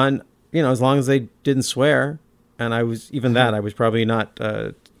come on, you know, as long as they didn't swear, and I was probably not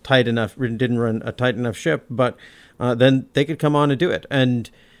tight enough, didn't run a tight enough ship, but then they could come on and do it. And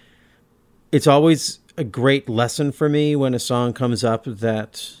it's always a great lesson for me when a song comes up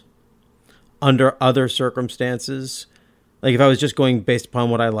that under other circumstances, like if I was just going based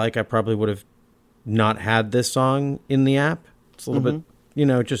upon what I like, I probably would have not had this song in the app. It's a little bit, you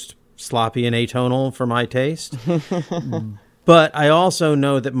know, just sloppy and atonal for my taste. But I also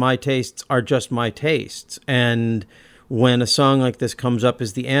know that my tastes are just my tastes. And when a song like this comes up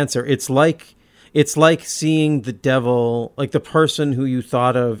as the answer, it's like seeing the devil, like the person who you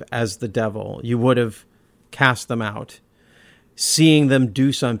thought of as the devil. You would have cast them out. Seeing them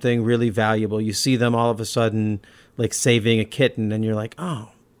do something really valuable. You see them all of a sudden like saving a kitten, and you're like,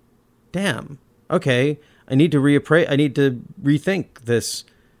 oh, damn. Okay, I need to rethink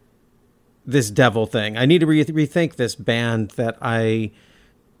this devil thing. I need to rethink this band that I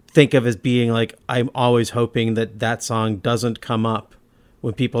think of as being like, I'm always hoping that song doesn't come up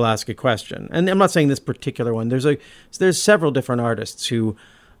when people ask a question. And I'm not saying this particular one. There's several different artists who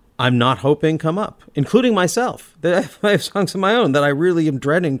I'm not hoping come up, including myself. I have songs of my own that I really am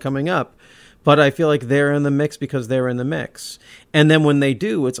dreading coming up, but I feel like they're in the mix because they're in the mix. And then when they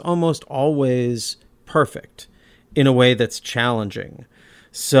do, it's almost always perfect in a way that's challenging.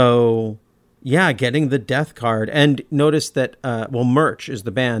 So yeah, getting the death card. And notice that, Merch is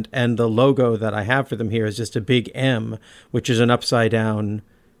the band, and the logo that I have for them here is just a big M, which is an upside down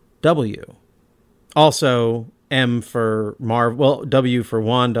W. Also, M for Marvel, well, W for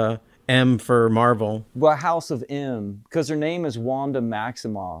Wanda, M for Marvel. Well, House of M, because her name is Wanda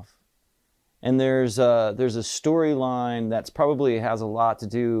Maximoff. And there's a storyline that's probably has a lot to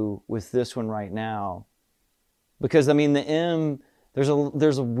do with this one right now. Because, I mean, the M, there's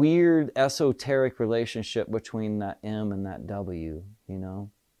a weird esoteric relationship between that M and that W, you know?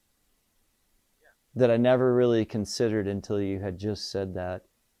 Yeah. That I never really considered until you had just said that.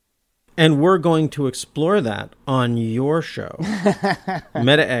 And we're going to explore that on your show,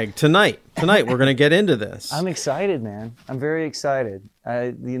 Meta Egg, tonight. Tonight, we're going to get into this. I'm excited, man. I'm very excited.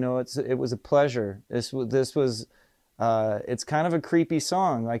 It was a pleasure. This was, it's kind of a creepy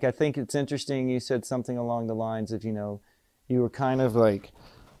song. Like, I think it's interesting. You said something along the lines of, you were kind of like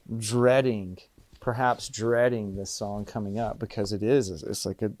perhaps dreading this song coming up, because it's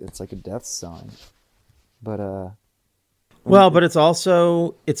like a death sign. But, well, but it's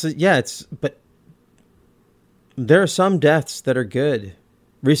also, but there are some deaths that are good.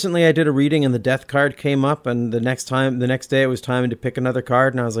 Recently I did a reading and the death card came up, and the next day it was time to pick another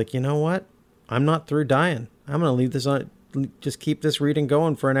card, and I was like, you know what? I'm not through dying. I'm going to leave this on, just keep this reading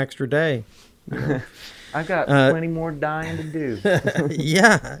going for an extra day. I've got plenty more dying to do.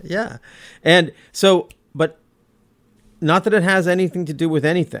 Yeah. And so, but not that it has anything to do with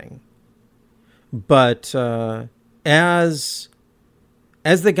anything, but, as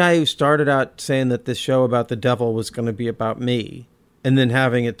the guy who started out saying that this show about the devil was going to be about me, and then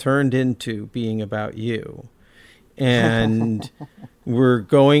having it turned into being about you, and we're at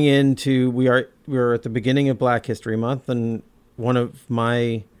the beginning of Black History Month, and one of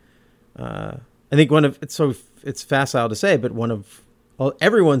my, it's facile to say, but one of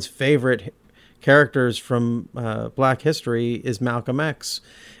everyone's favorite characters from Black history is Malcolm X,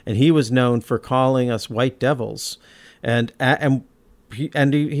 and he was known for calling us white devils, and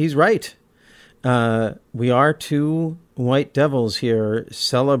he's right. We are two white devils here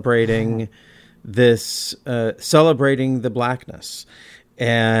celebrating celebrating the blackness,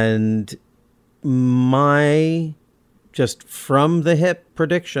 and my just from the hip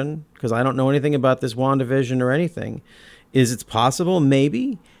prediction, because I don't know anything about this WandaVision or anything, is it's possible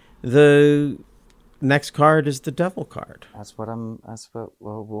maybe the next card is the devil card.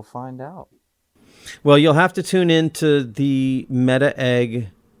 We'll find out. Well, you'll have to tune into the Meta Egg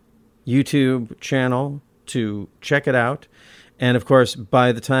YouTube channel to check it out. And of course,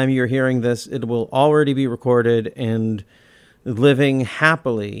 by the time you're hearing this, it will already be recorded and living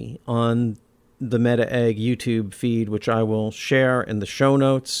happily on the Meta Egg YouTube feed, which I will share in the show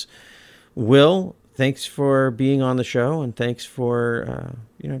notes. Will, thanks for being on the show, and thanks for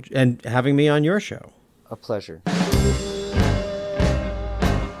and having me on your show. A pleasure.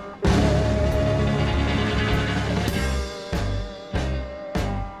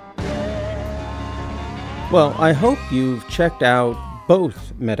 Well, I hope you've checked out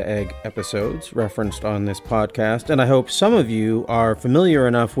both Meta Egg episodes referenced on this podcast, and I hope some of you are familiar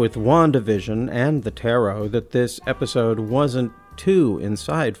enough with WandaVision and the tarot that this episode wasn't too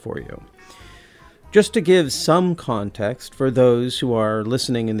inside for you. Just to give some context for those who are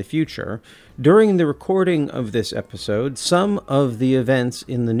listening in the future, during the recording of this episode, some of the events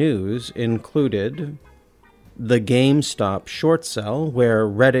in the news included the GameStop short sell, where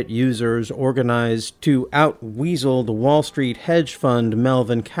Reddit users organized to out-weasel the Wall Street hedge fund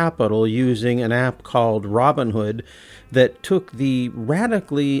Melvin Capital using an app called Robinhood that took the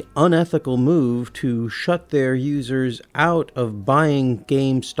radically unethical move to shut their users out of buying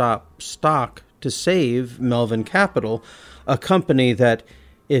GameStop stock to save Melvin Capital, a company that,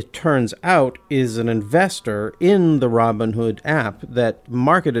 it turns out, is an investor in the Robinhood app that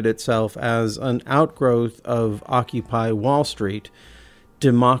marketed itself as an outgrowth of Occupy Wall Street,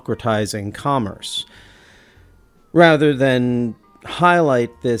 democratizing commerce. Rather than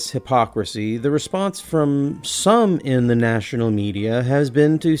highlight this hypocrisy, the response from some in the national media has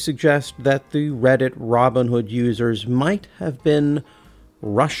been to suggest that the Reddit Robinhood users might have been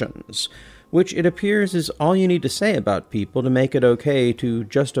Russians, which it appears is all you need to say about people to make it okay to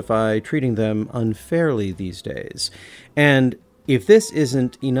justify treating them unfairly these days. And if this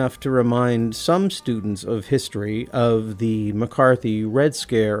isn't enough to remind some students of history of the McCarthy Red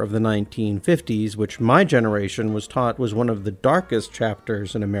Scare of the 1950s, which my generation was taught was one of the darkest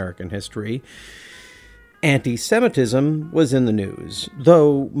chapters in American history, anti-Semitism was in the news,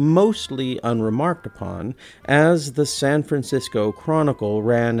 though mostly unremarked upon, as the San Francisco Chronicle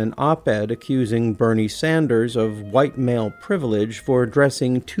ran an op-ed accusing Bernie Sanders of white male privilege for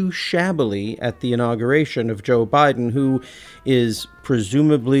dressing too shabbily at the inauguration of Joe Biden, who is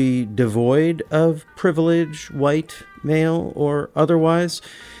presumably devoid of privilege, white male or otherwise.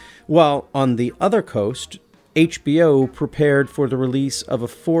 While on the other coast, HBO prepared for the release of a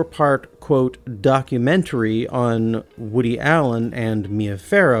 4-part, quote, documentary on Woody Allen and Mia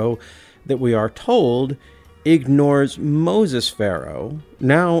Farrow that we are told ignores Moses Farrow,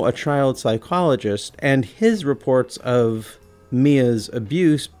 now a child psychologist, and his reports of Mia's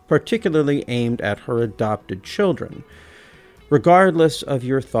abuse, particularly aimed at her adopted children. Regardless of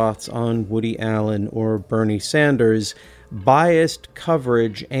your thoughts on Woody Allen or Bernie Sanders, biased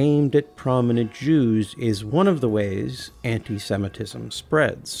coverage aimed at prominent Jews is one of the ways anti-Semitism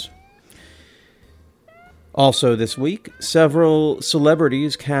spreads. Also this week, several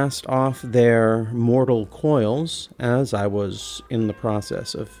celebrities cast off their mortal coils as I was in the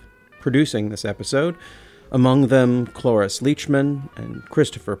process of producing this episode. Among them, Cloris Leachman and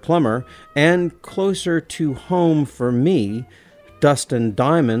Christopher Plummer, and closer to home for me, Dustin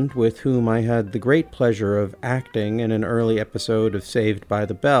Diamond, with whom I had the great pleasure of acting in an early episode of Saved by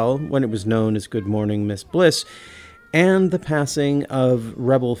the Bell when it was known as Good Morning Miss Bliss, and the passing of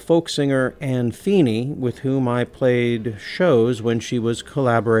rebel folk singer Anne Feeney, with whom I played shows when she was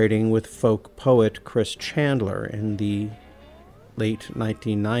collaborating with folk poet Chris Chandler in the late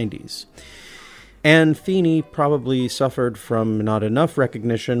 1990s. Anne Feeney probably suffered from not enough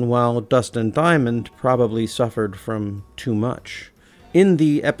recognition, while Dustin Diamond probably suffered from too much. In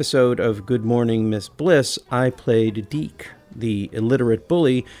the episode of Good Morning Miss Bliss, I played Deke, the illiterate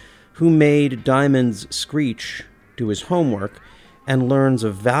bully who made Diamond's screech do his homework and learns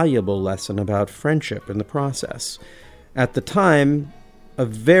a valuable lesson about friendship in the process. At the time, a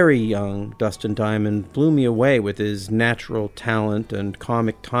very young Dustin Diamond blew me away with his natural talent and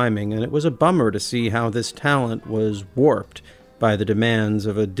comic timing, and it was a bummer to see how this talent was warped by the demands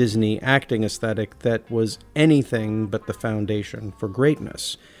of a Disney acting aesthetic that was anything but the foundation for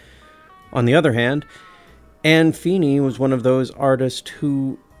greatness. On the other hand, Anne Feeney was one of those artists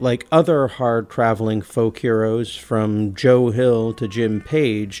who, like other hard-traveling folk heroes from Joe Hill to Jim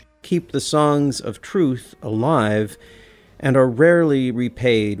Page, keep the songs of truth alive and are rarely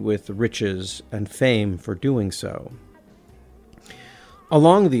repaid with riches and fame for doing so.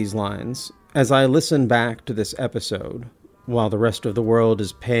 Along these lines, as I listen back to this episode, while the rest of the world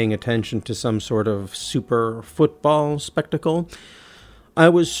is paying attention to some sort of super football spectacle, I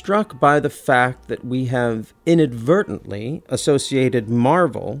was struck by the fact that we have inadvertently associated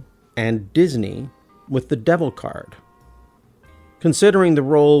Marvel and Disney with the devil card. Considering the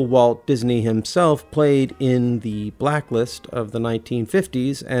role Walt Disney himself played in the blacklist of the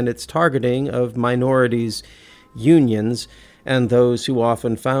 1950s and its targeting of minorities, unions, and those who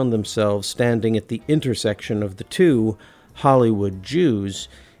often found themselves standing at the intersection of the two, Hollywood Jews,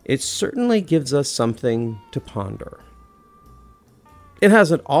 it certainly gives us something to ponder. It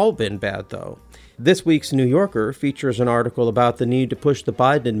hasn't all been bad, though. This week's New Yorker features an article about the need to push the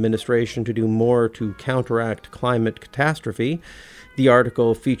Biden administration to do more to counteract climate catastrophe. The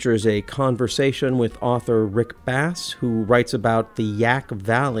article features a conversation with author Rick Bass, who writes about the Yak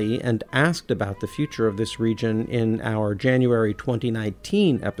Valley and asked about the future of this region in our January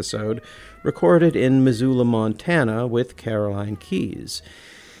 2019 episode, recorded in Missoula, Montana, with Caroline Keyes.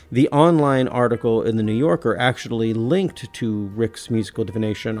 The online article in The New Yorker actually linked to Rick's musical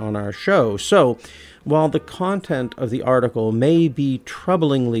divination on our show, so while the content of the article may be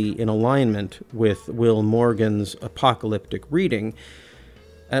troublingly in alignment with Will Morgan's apocalyptic reading,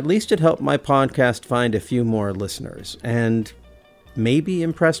 at least it helped my podcast find a few more listeners, and maybe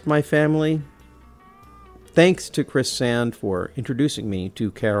impressed my family. Thanks to Chris Sand for introducing me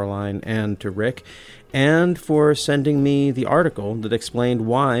to Caroline and to Rick, and for sending me the article that explained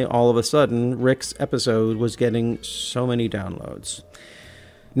why, all of a sudden, Rick's episode was getting so many downloads.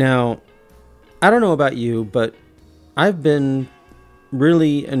 Now, I don't know about you, but I've been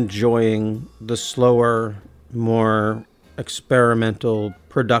really enjoying the slower, more experimental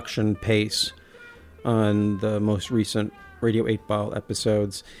production pace on the most recent Radio 8 Ball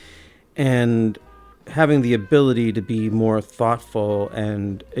episodes, and having the ability to be more thoughtful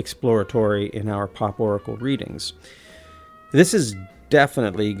and exploratory in our Pop Oracle readings. This is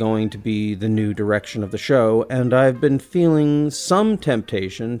definitely going to be the new direction of the show, and I've been feeling some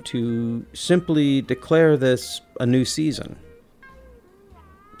temptation to simply declare this a new season.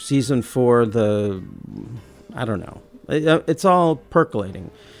 Season 4, I don't know. It's all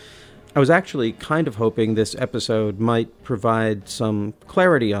percolating. I was actually kind of hoping this episode might provide some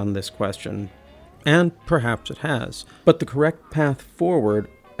clarity on this question, and perhaps it has. But the correct path forward,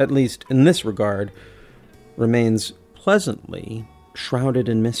 at least in this regard, remains pleasantly shrouded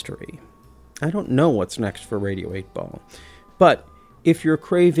in mystery. I don't know what's next for Radio 8 Ball. But if you're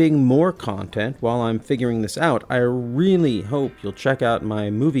craving more content while I'm figuring this out, I really hope you'll check out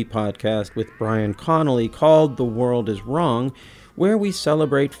my movie podcast with Brian Connolly called The World is Wrong, where we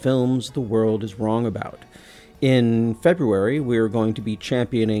celebrate films the world is wrong about. In February, we're going to be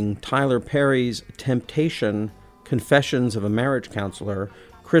championing Tyler Perry's Temptation, Confessions of a Marriage Counselor,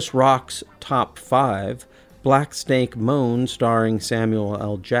 Chris Rock's Top 5, Black Snake Moan starring Samuel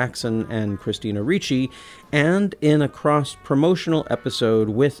L. Jackson and Christina Ricci, and in a cross-promotional episode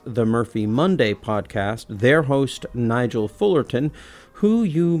with the Murphy Monday podcast, their host Nigel Fullerton, who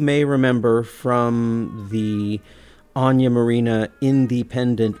you may remember from the Anya Marina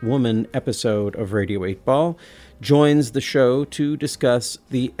Independent Woman episode of Radio 8 Ball, joins the show to discuss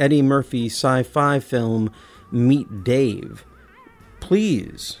the Eddie Murphy sci-fi film Meet Dave.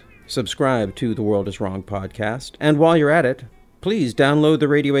 Please subscribe to The World Is Wrong podcast, and while you're at it, please download the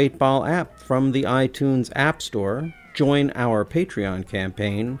Radio 8 Ball app from the iTunes App Store, join our Patreon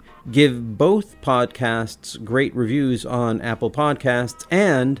campaign, give both podcasts great reviews on Apple Podcasts,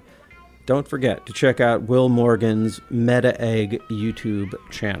 and don't forget to check out Will Morgan's Meta Egg YouTube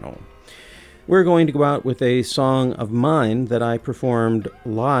channel. We're going to go out with a song of mine that I performed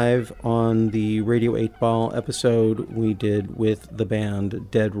live on the Radio 8 Ball episode we did with the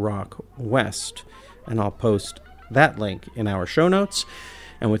band Dead Rock West. And I'll post that link in our show notes.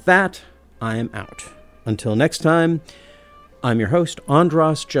 And with that, I am out. Until next time, I'm your host,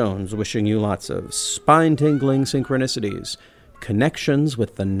 Andras Jones, wishing you lots of spine-tingling synchronicities, connections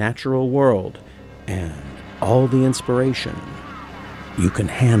with the natural world, and all the inspiration you can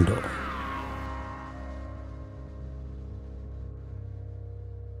handle.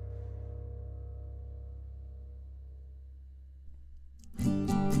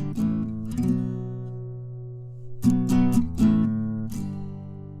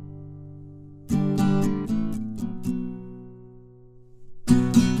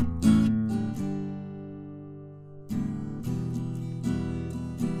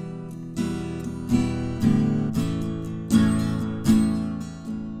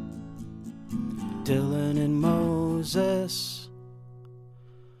 Dylan and Moses,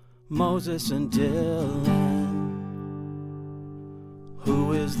 Moses and Dylan.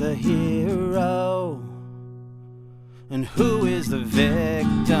 Who is the hero and who is the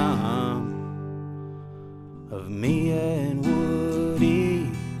victim of Mia and Woody?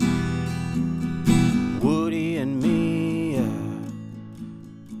 Woody and Mia.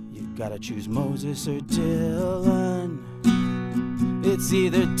 You gotta choose Moses or Dylan. It's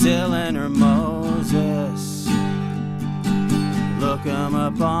either Dylan or Moses. Look 'em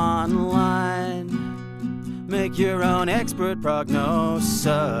up online. Make your own expert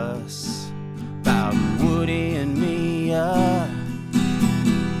prognosis about Woody and Mia.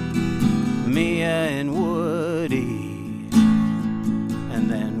 Mia and Woody. And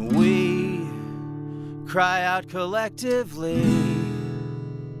then we cry out collectively,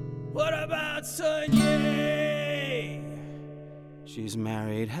 what about Sonia? She's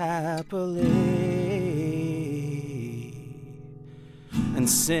married happily, and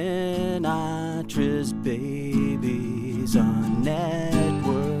Sinatra's babies on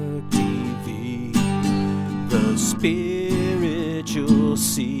network TV. The spiritual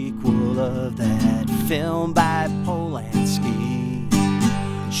sequel of that film by Polanski,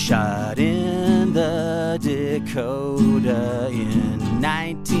 shot in the Dakota in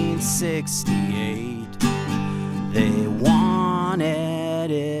 1968. They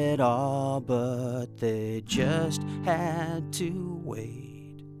wanted it all, but they just had to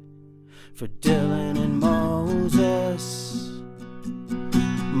wait for Dylan and Moses,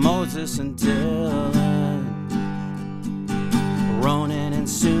 Moses and Dylan, Ronan and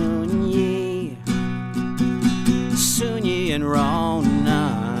Sunyi, Sunyi and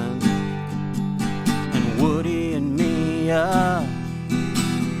Ronan, and Woody and Mia,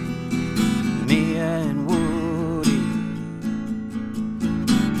 Mia and Woody.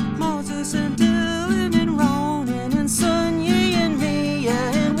 Moses and Dylan and Ronan and Sunyi and Mia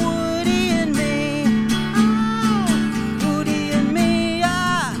and Woody and me. Oh, Woody and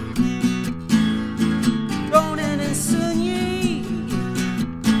Mia, Ronan and Sunyi,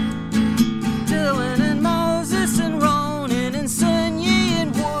 Dylan and Moses and Ronan and Sunyi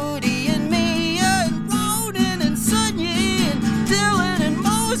and Woody and Mia and Ronan and Sunyi and Dylan and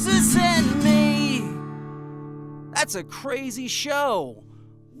Moses and me. That's a crazy show.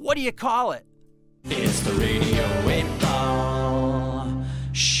 What do you call it? It's the Radio 8 Ball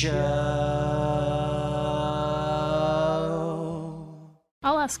Show.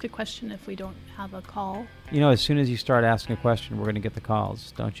 I'll ask a question if we don't have a call. You know, as soon as you start asking a question, we're going to get the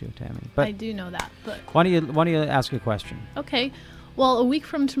calls, don't you, Tammy? But I do know that, but why don't you ask a question? Okay. Well, a week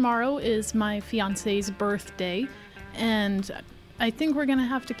from tomorrow is my fiance's birthday, and I think we're going to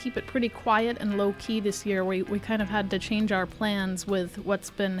have to keep it pretty quiet and low-key this year. We kind of had to change our plans with what's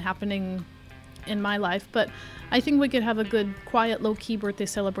been happening in my life, but I think we could have a good, quiet, low-key birthday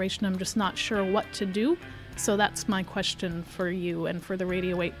celebration. I'm just not sure what to do. So that's my question for you and for the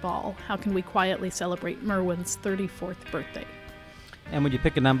Radio 8 Ball. How can we quietly celebrate Merwin's 34th birthday? And would you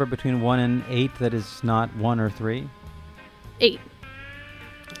pick a number between 1 and 8 that is not 1 or 3? 8.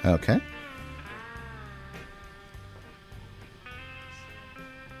 Okay.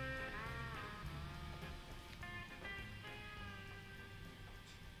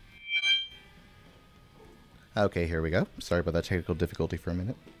 Okay, here we go. Sorry about that technical difficulty for a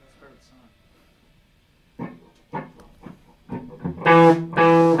minute.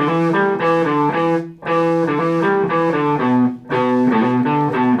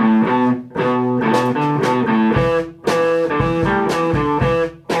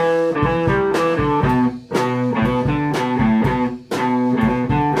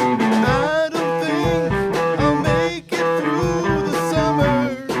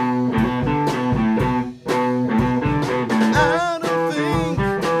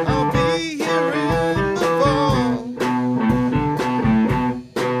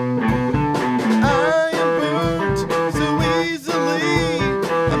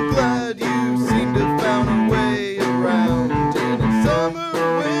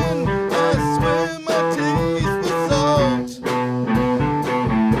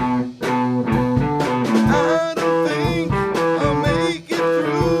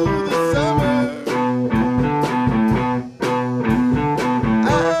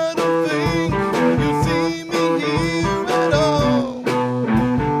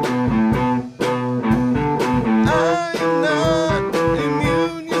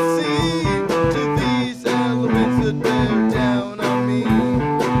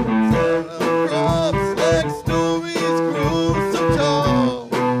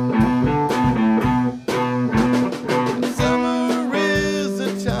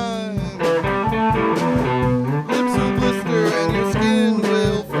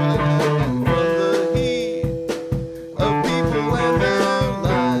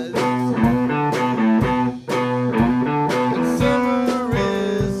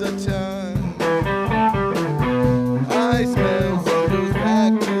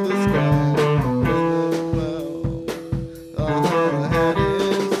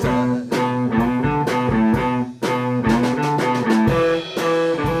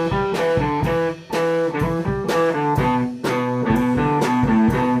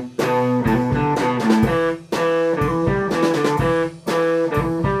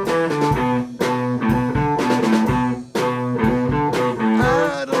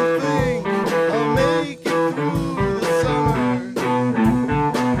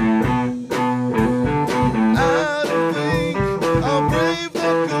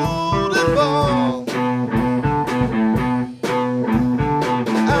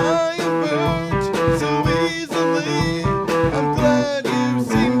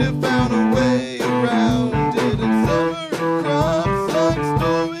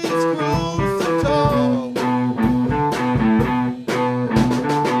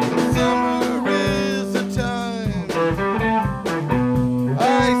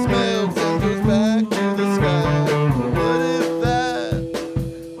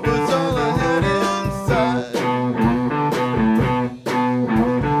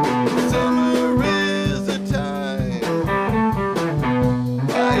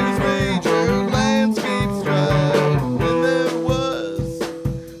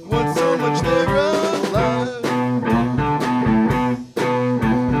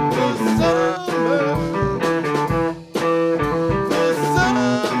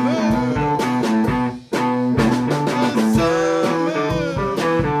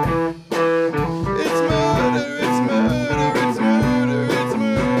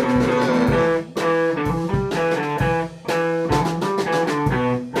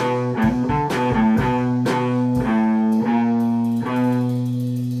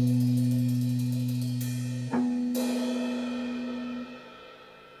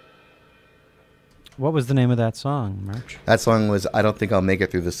 What was the name of that song, Merch? That song was I Don't Think I'll Make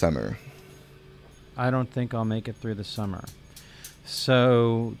It Through the Summer. I Don't Think I'll Make It Through the Summer.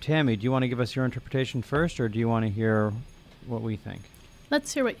 So, Tammy, do you want to give us your interpretation first, or do you want to hear what we think?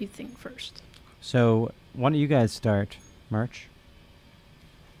 Let's hear what you think first. So, why don't you guys start, Merch?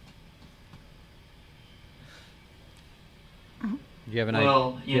 Uh-huh. Do you have an idea?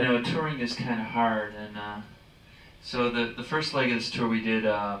 Well, you know, touring is kind of hard, and so the first leg of this tour we did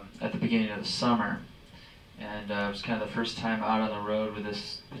at the beginning of the summer, and it was kind of the first time out on the road with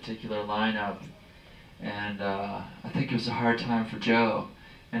this particular lineup, and I think it was a hard time for Joe,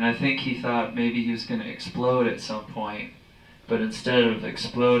 and I think he thought maybe he was going to explode at some point, but instead of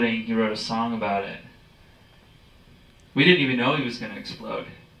exploding, he wrote a song about it. We didn't even know he was going to explode.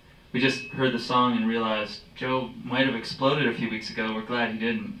 we just heard the song and realized Joe might have exploded a few weeks ago. We're glad he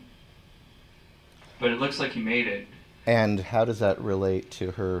didn't. But it looks like he made it. And how does that relate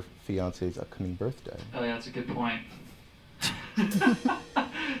to her fiance's upcoming birthday? Oh yeah, that's a good point.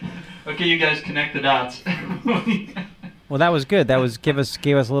 Okay, you guys connect the dots. Well, that was good. That was gave us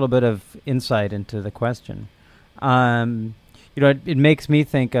a little bit of insight into the question. It makes me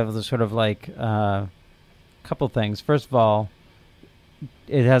think of the sort of like couple things. First of all,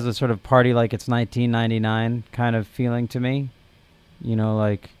 it has a sort of party like it's 1999 kind of feeling to me.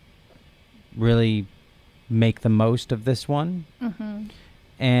 Like really make the most of this one. Mm-hmm.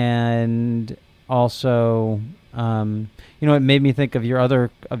 And also, it made me think of your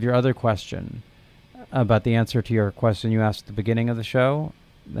other question about the answer to your question you asked at the beginning of the show,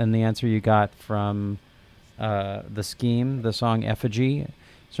 and the answer you got from the Scheme, the song Effigy,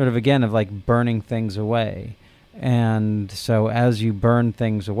 sort of again of like burning things away. And so as you burn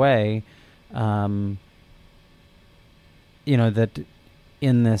things away, that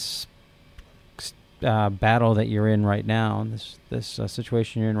in this battle that you're in right now, this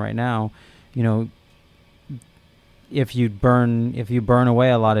situation you're in right now, if you burn away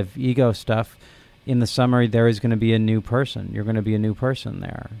a lot of ego stuff, in the summer there is going to be a new person. You're going to be a new person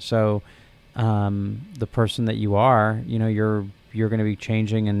there. So the person that you are, you're going to be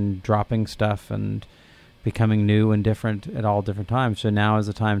changing and dropping stuff and becoming new and different at all different times. So now is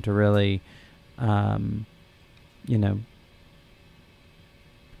the time to really, I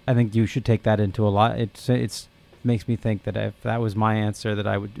think you should take that into a lot. It's makes me think that if that was my answer, that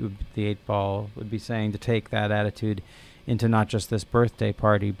the 8 Ball would be saying to take that attitude into not just this birthday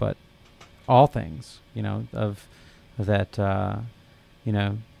party, but all things, of that,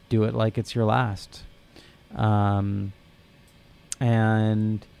 do it like it's your last. And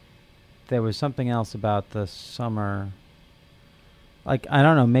there was something else about the summer. Like, I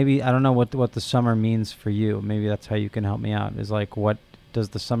don't know, maybe, I don't know what the summer means for you. Maybe that's how you can help me out, is like, what does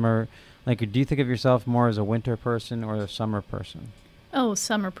the summer, like, do you think of yourself more as a winter person or a summer person? Oh,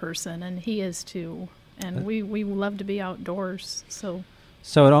 summer person, and he is too. And we love to be outdoors, so.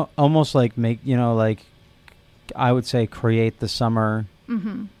 So it almost like like, I would say create the summer.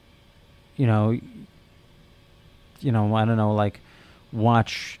 Mm-hmm. I don't know, like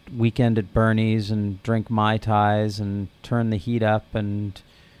watch Weekend at Bernie's and drink Mai Tais and turn the heat up and,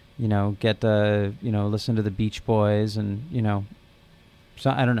 get listen to the Beach Boys and, so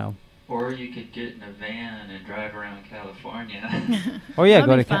I don't know. Or you could get in a van and drive around California. Oh yeah,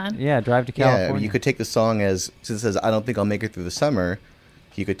 drive to California. Yeah, I mean, you could take the song as, since it says, I don't think I'll make it through the summer,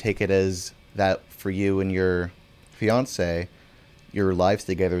 you could take it as that for you and your fiance, your lives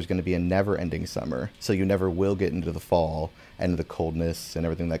together is going to be a never-ending summer. So you never will get into the fall and the coldness and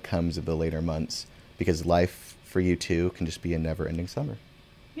everything that comes in the later months, because life for you two can just be a never-ending summer.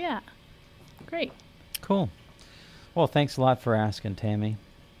 Yeah. Great. Cool. Well, thanks a lot for asking, Tammy.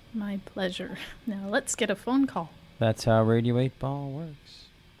 My pleasure. Now let's get a phone call. That's how Radio 8 Ball works.